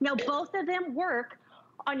 Now both of them work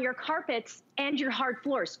on your carpets and your hard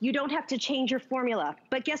floors. You don't have to change your formula.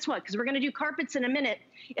 But guess what? Because we're gonna do carpets in a minute.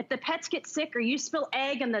 If the pets get sick or you spill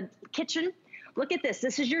egg in the kitchen, look at this.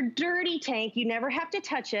 This is your dirty tank. You never have to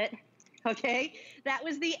touch it, okay? That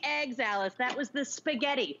was the eggs, Alyce. That was the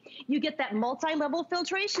spaghetti. You get that multi-level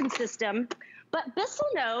filtration system. But Bissell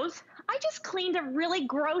knows I just cleaned a really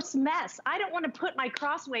gross mess. I don't want to put my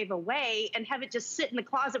Crosswave away and have it just sit in the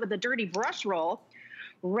closet with a dirty brush roll.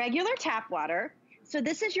 Regular tap water. So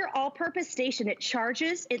this is your all-purpose station. It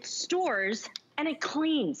charges, it stores, and it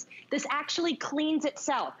cleans. This actually cleans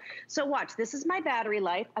itself. So watch, this is my battery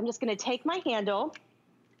life. I'm just gonna take my handle,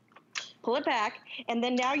 pull it back, and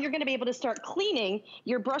then now you're gonna be able to start cleaning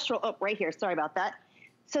your brush roll. Oh, right here, sorry about that.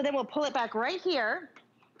 So then we'll pull it back right here,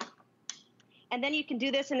 and then you can do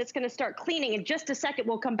this and it's gonna start cleaning. In just a second,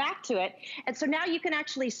 we'll come back to it. And so now you can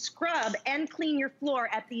actually scrub and clean your floor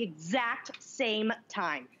at the exact same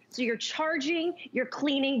time. So you're charging, you're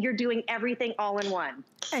cleaning, you're doing everything all in one.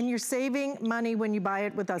 And you're saving money when you buy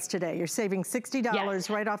it with us today. You're saving $60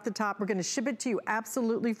 right off the top. We're gonna ship it to you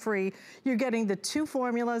absolutely free. You're getting the 2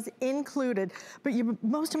 formulas included, but you're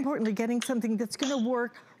most importantly getting something that's gonna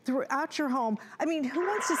work throughout your home. I mean, who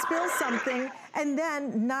wants to spill something and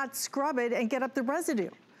then not scrub it and get up the residue?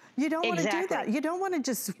 You don't want to do that. You don't want to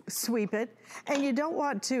just sweep it, and you don't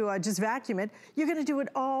want to just vacuum it. You're going to do it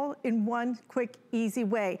all in one quick, easy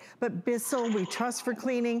way. But Bissell, we trust for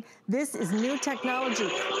cleaning. This is new technology.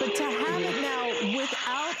 But to have it now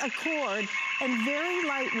without a cord and very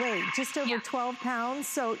lightweight, just over 12 pounds,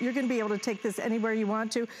 so you're going to be able to take this anywhere you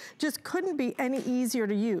want to. Just couldn't be any easier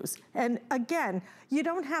to use. And again, you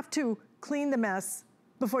don't have to clean the mess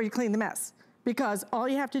before you clean the mess, because all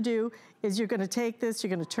you have to do is you're gonna take this,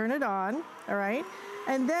 you're gonna turn it on, all right?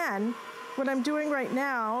 And then what I'm doing right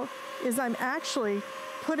now is I'm actually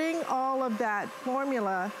putting all of that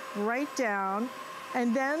formula right down,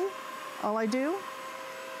 and then all I do,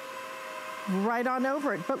 right on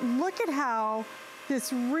over it. But look at how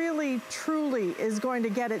this really, truly is going to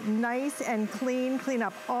get it nice and clean, clean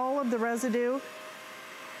up all of the residue.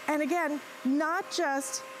 And again, not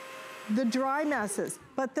just the dry messes,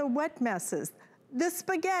 but the wet messes, the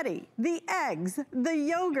spaghetti, the eggs, the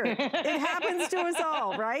yogurt. It happens to us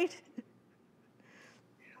all, right?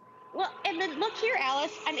 Well, and then look here,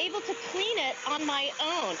 Alyce, I'm able to clean it on my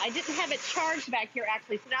own. I didn't have it charged back here,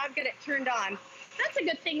 actually, so now I've got it turned on. That's a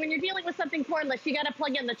good thing when you're dealing with something cordless, you gotta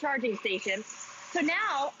plug in the charging station. So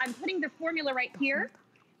now I'm putting the formula right here.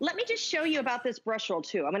 Let me just show you about this brush roll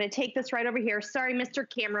too. I'm gonna take this right over here. Sorry, Mr.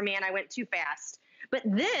 Cameraman, I went too fast. But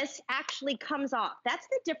this actually comes off. That's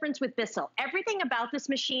the difference with Bissell. Everything about this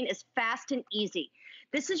machine is fast and easy.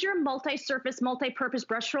 This is your multi-surface, multi-purpose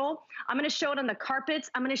brush roll. I'm gonna show it on the carpets.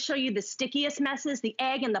 I'm gonna show you the stickiest messes, the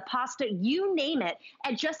egg and the pasta, you name it,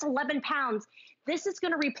 at just 11 pounds. This is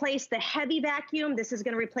gonna replace the heavy vacuum. This is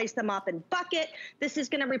gonna replace the mop and bucket. This is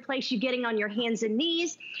gonna replace you getting on your hands and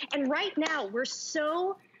knees. And right now, we're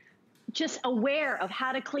so just aware of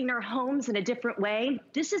how to clean our homes in a different way.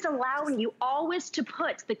 This is allowing you always to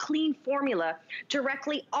put the clean formula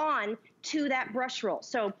directly on to that brush roll.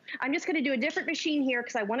 So I'm just gonna do a different machine here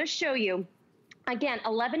because I wanna show you. Again,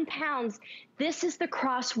 11 pounds. This is the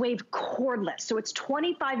Crosswave cordless. So it's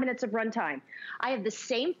 25 minutes of runtime. I have the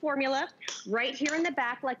same formula right here in the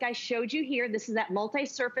back like I showed you here. This is that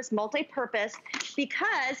multi-surface, multi-purpose,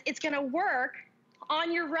 because it's gonna work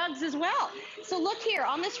on your rugs as well. So look here,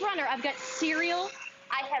 on this runner, I've got cereal,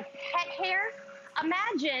 I have pet hair.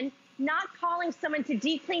 Imagine not calling someone to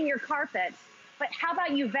de-clean your carpets, but how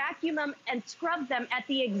about you vacuum them and scrub them at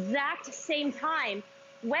the exact same time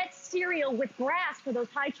wet cereal with grass for those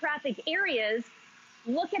high traffic areas.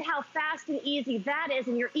 Look at how fast and easy that is.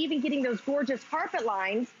 And you're even getting those gorgeous carpet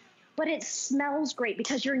lines, but it smells great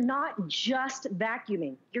because you're not just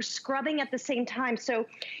vacuuming, you're scrubbing at the same time. So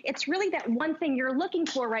it's really that one thing you're looking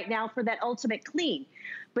for right now for that ultimate clean.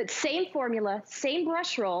 But same formula, same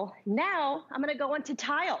brush roll. Now I'm gonna go into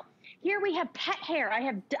tile. Here we have pet hair. I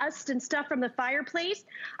have dust and stuff from the fireplace.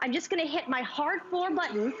 I'm just gonna hit my hard floor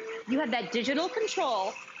button. You have that digital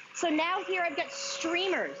control. So now here I've got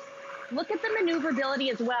streamers. Look at the maneuverability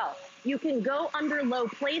as well. You can go under low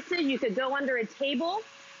places, you could go under a table,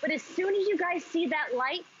 but as soon as you guys see that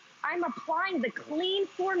light, I'm applying the clean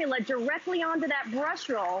formula directly onto that brush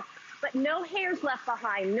roll, but no hairs left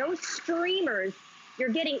behind, no streamers. You're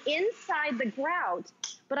getting inside the grout,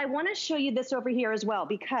 but I wanna show you this over here as well,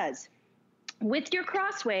 because with your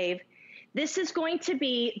Crosswave, this is going to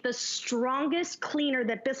be the strongest cleaner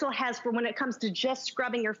that Bissell has for when it comes to just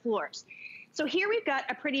scrubbing your floors. So here we've got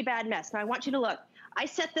a pretty bad mess. Now I want you to look. I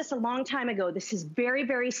set this a long time ago. This is very,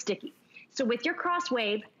 very sticky. So with your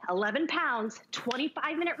Crosswave, 11 pounds,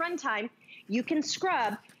 25-minute runtime, you can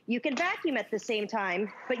scrub, you can vacuum at the same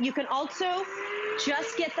time, but you can also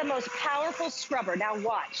just get the most powerful scrubber. Now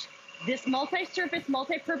watch. This multi-surface,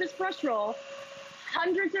 multi-purpose brush roll,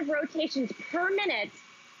 hundreds of rotations per minute.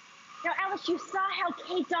 Now, Alyce, you saw how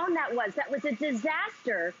caked on that was. That was a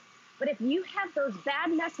disaster. But if you have those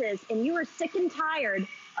bad messes and you are sick and tired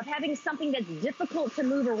of having something that's difficult to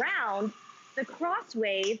move around, the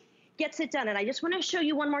Crosswave gets it done. And I just want to show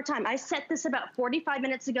you one more time. I set this about 45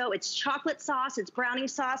 minutes ago. It's chocolate sauce, it's brownie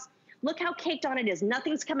sauce. Look how caked on it is.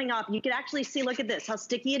 Nothing's coming off. You can actually see, look at this, how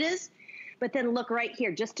sticky it is. But then look right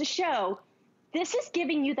here, just to show, this is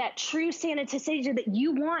giving you that true sanitization that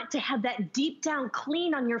you want to have that deep down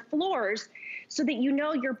clean on your floors so that you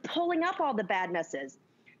know you're pulling up all the bad messes.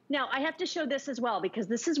 Now, I have to show this as well, because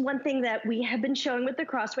this is one thing that we have been showing with the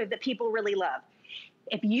Crosswave that people really love.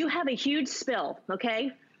 If you have a huge spill,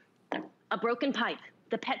 okay, a broken pipe,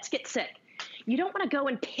 the pets get sick, you don't want to go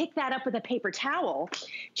and pick that up with a paper towel.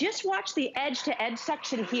 Just watch the edge to edge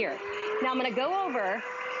section here. Now I'm going to go over,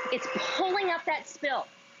 it's pulling up that spill.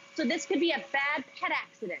 So this could be a bad pet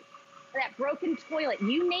accident, that broken toilet,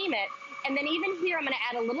 you name it. And then even here, I'm going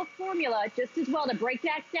to add a little formula just as well to break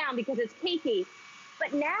that down because it's cakey.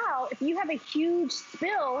 But now, if you have a huge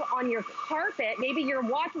spill on your carpet, maybe you're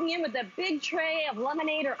walking in with a big tray of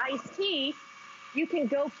lemonade or iced tea, you can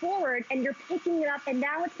go forward and you're picking it up, and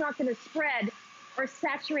now it's not going to spread or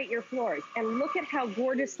saturate your floors. And look at how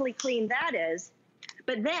gorgeously clean that is.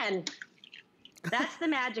 But then, that's the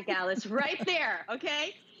magic, Alyce, right there,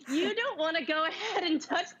 okay? You don't want to go ahead and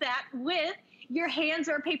touch that with your hands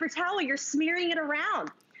or a paper towel. You're smearing it around.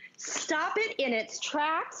 Stop it in its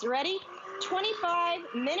tracks. Ready?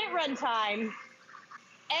 25-minute runtime.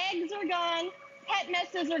 Eggs are gone. Pet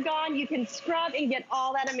messes are gone. You can scrub and get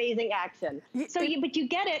all that amazing action. But you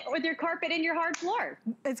get it with your carpet and your hard floor.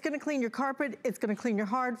 It's going to clean your carpet. It's going to clean your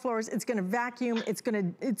hard floors. It's going to vacuum.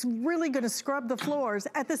 It's really going to scrub the floors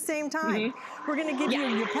at the same time. We're going to give you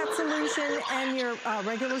your pet solution and your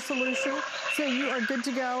regular solution, so you are good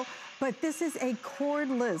to go. But this is a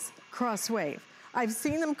cordless Crosswave. I've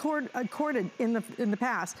seen them corded in the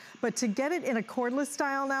past, but to get it in a cordless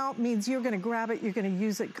style now means you're going to grab it, you're going to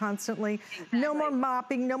use it constantly. Exactly. No more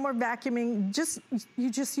mopping, no more vacuuming. You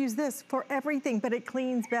just use this for everything, but it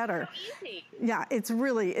cleans better. So easy. Yeah, it's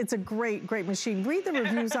a great, great machine. Read the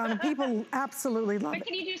reviews on it. People absolutely love it. But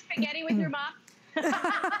can you do spaghetti with your mop?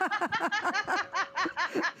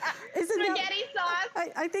 Spaghetti sauce.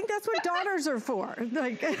 I think that's what daughters are for.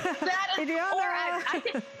 Like, that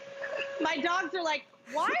is, my dogs are like,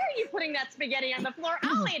 why are you putting that spaghetti on the floor?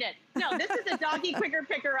 I'll eat it. No, this is a doggy quicker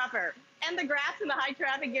picker-upper. And the grass in the high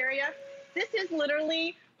traffic area, this is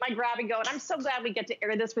literally my grab and go. And I'm so glad we get to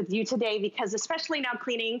air this with you today, because especially now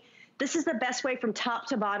cleaning, this is the best way from top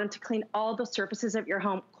to bottom to clean all the surfaces of your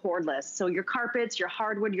home cordless. So your carpets, your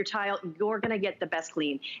hardwood, your tile, you're gonna get the best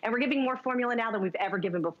clean. And we're giving more formula now than we've ever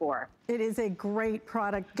given before. It is a great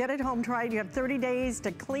product. Get it home, try it. You have 30 days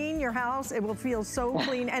to clean your house. It will feel so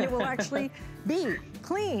clean, and it will actually be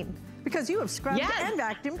clean, because you have scrubbed and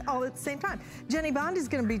vacuumed all at the same time. Jenny Bond is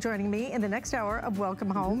going to be joining me in the next hour of Welcome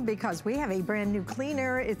Home, because we have a brand new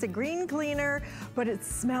cleaner. It's a green cleaner, but it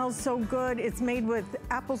smells so good. It's made with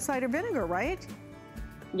apple cider vinegar, right?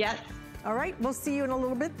 Yes. All right, we'll see you in a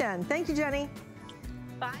little bit then. Thank you, Jenny.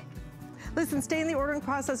 Bye. Listen, stay in the ordering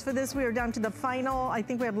process for this. We are down to the final, I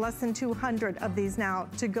think we have less than 200 of these now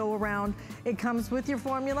to go around. It comes with your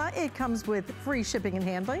formula. It comes with free shipping and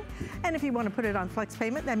handling. And if you want to put it on flex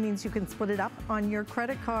payment, that means you can split it up on your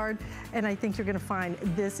credit card. And I think you're going to find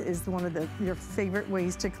this is one of your favorite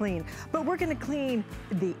ways to clean. But we're going to clean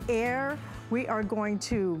the air. We are going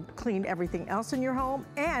to clean everything else in your home.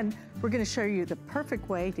 And we're going to show you the perfect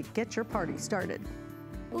way to get your party started.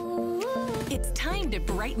 It's time to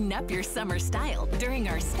brighten up your summer style during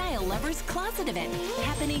our Style Lovers Closet event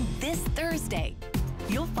happening this Thursday.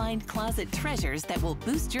 You'll find closet treasures that will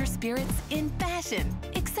boost your spirits in fashion,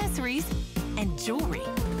 accessories, and jewelry.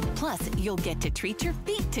 Plus, you'll get to treat your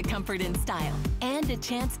feet to comfort and style and a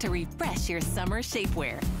chance to refresh your summer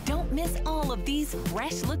shapewear. Don't miss all of these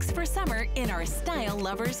fresh looks for summer in our Style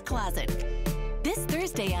Lovers Closet. This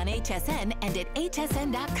Thursday on HSN and at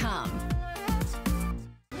hsn.com.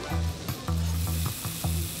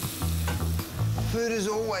 Food has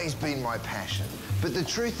always been my passion, but the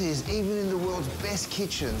truth is, even in the world's best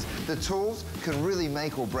kitchens, the tools can really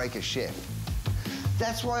make or break a chef.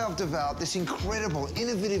 That's why I've developed this incredible,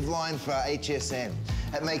 innovative line for HSN.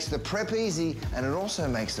 It makes the prep easy, and it also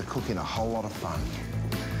makes the cooking a whole lot of fun.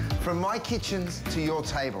 From my kitchens to your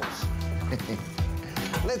tables.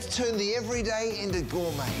 Let's turn the everyday into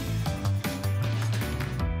gourmet.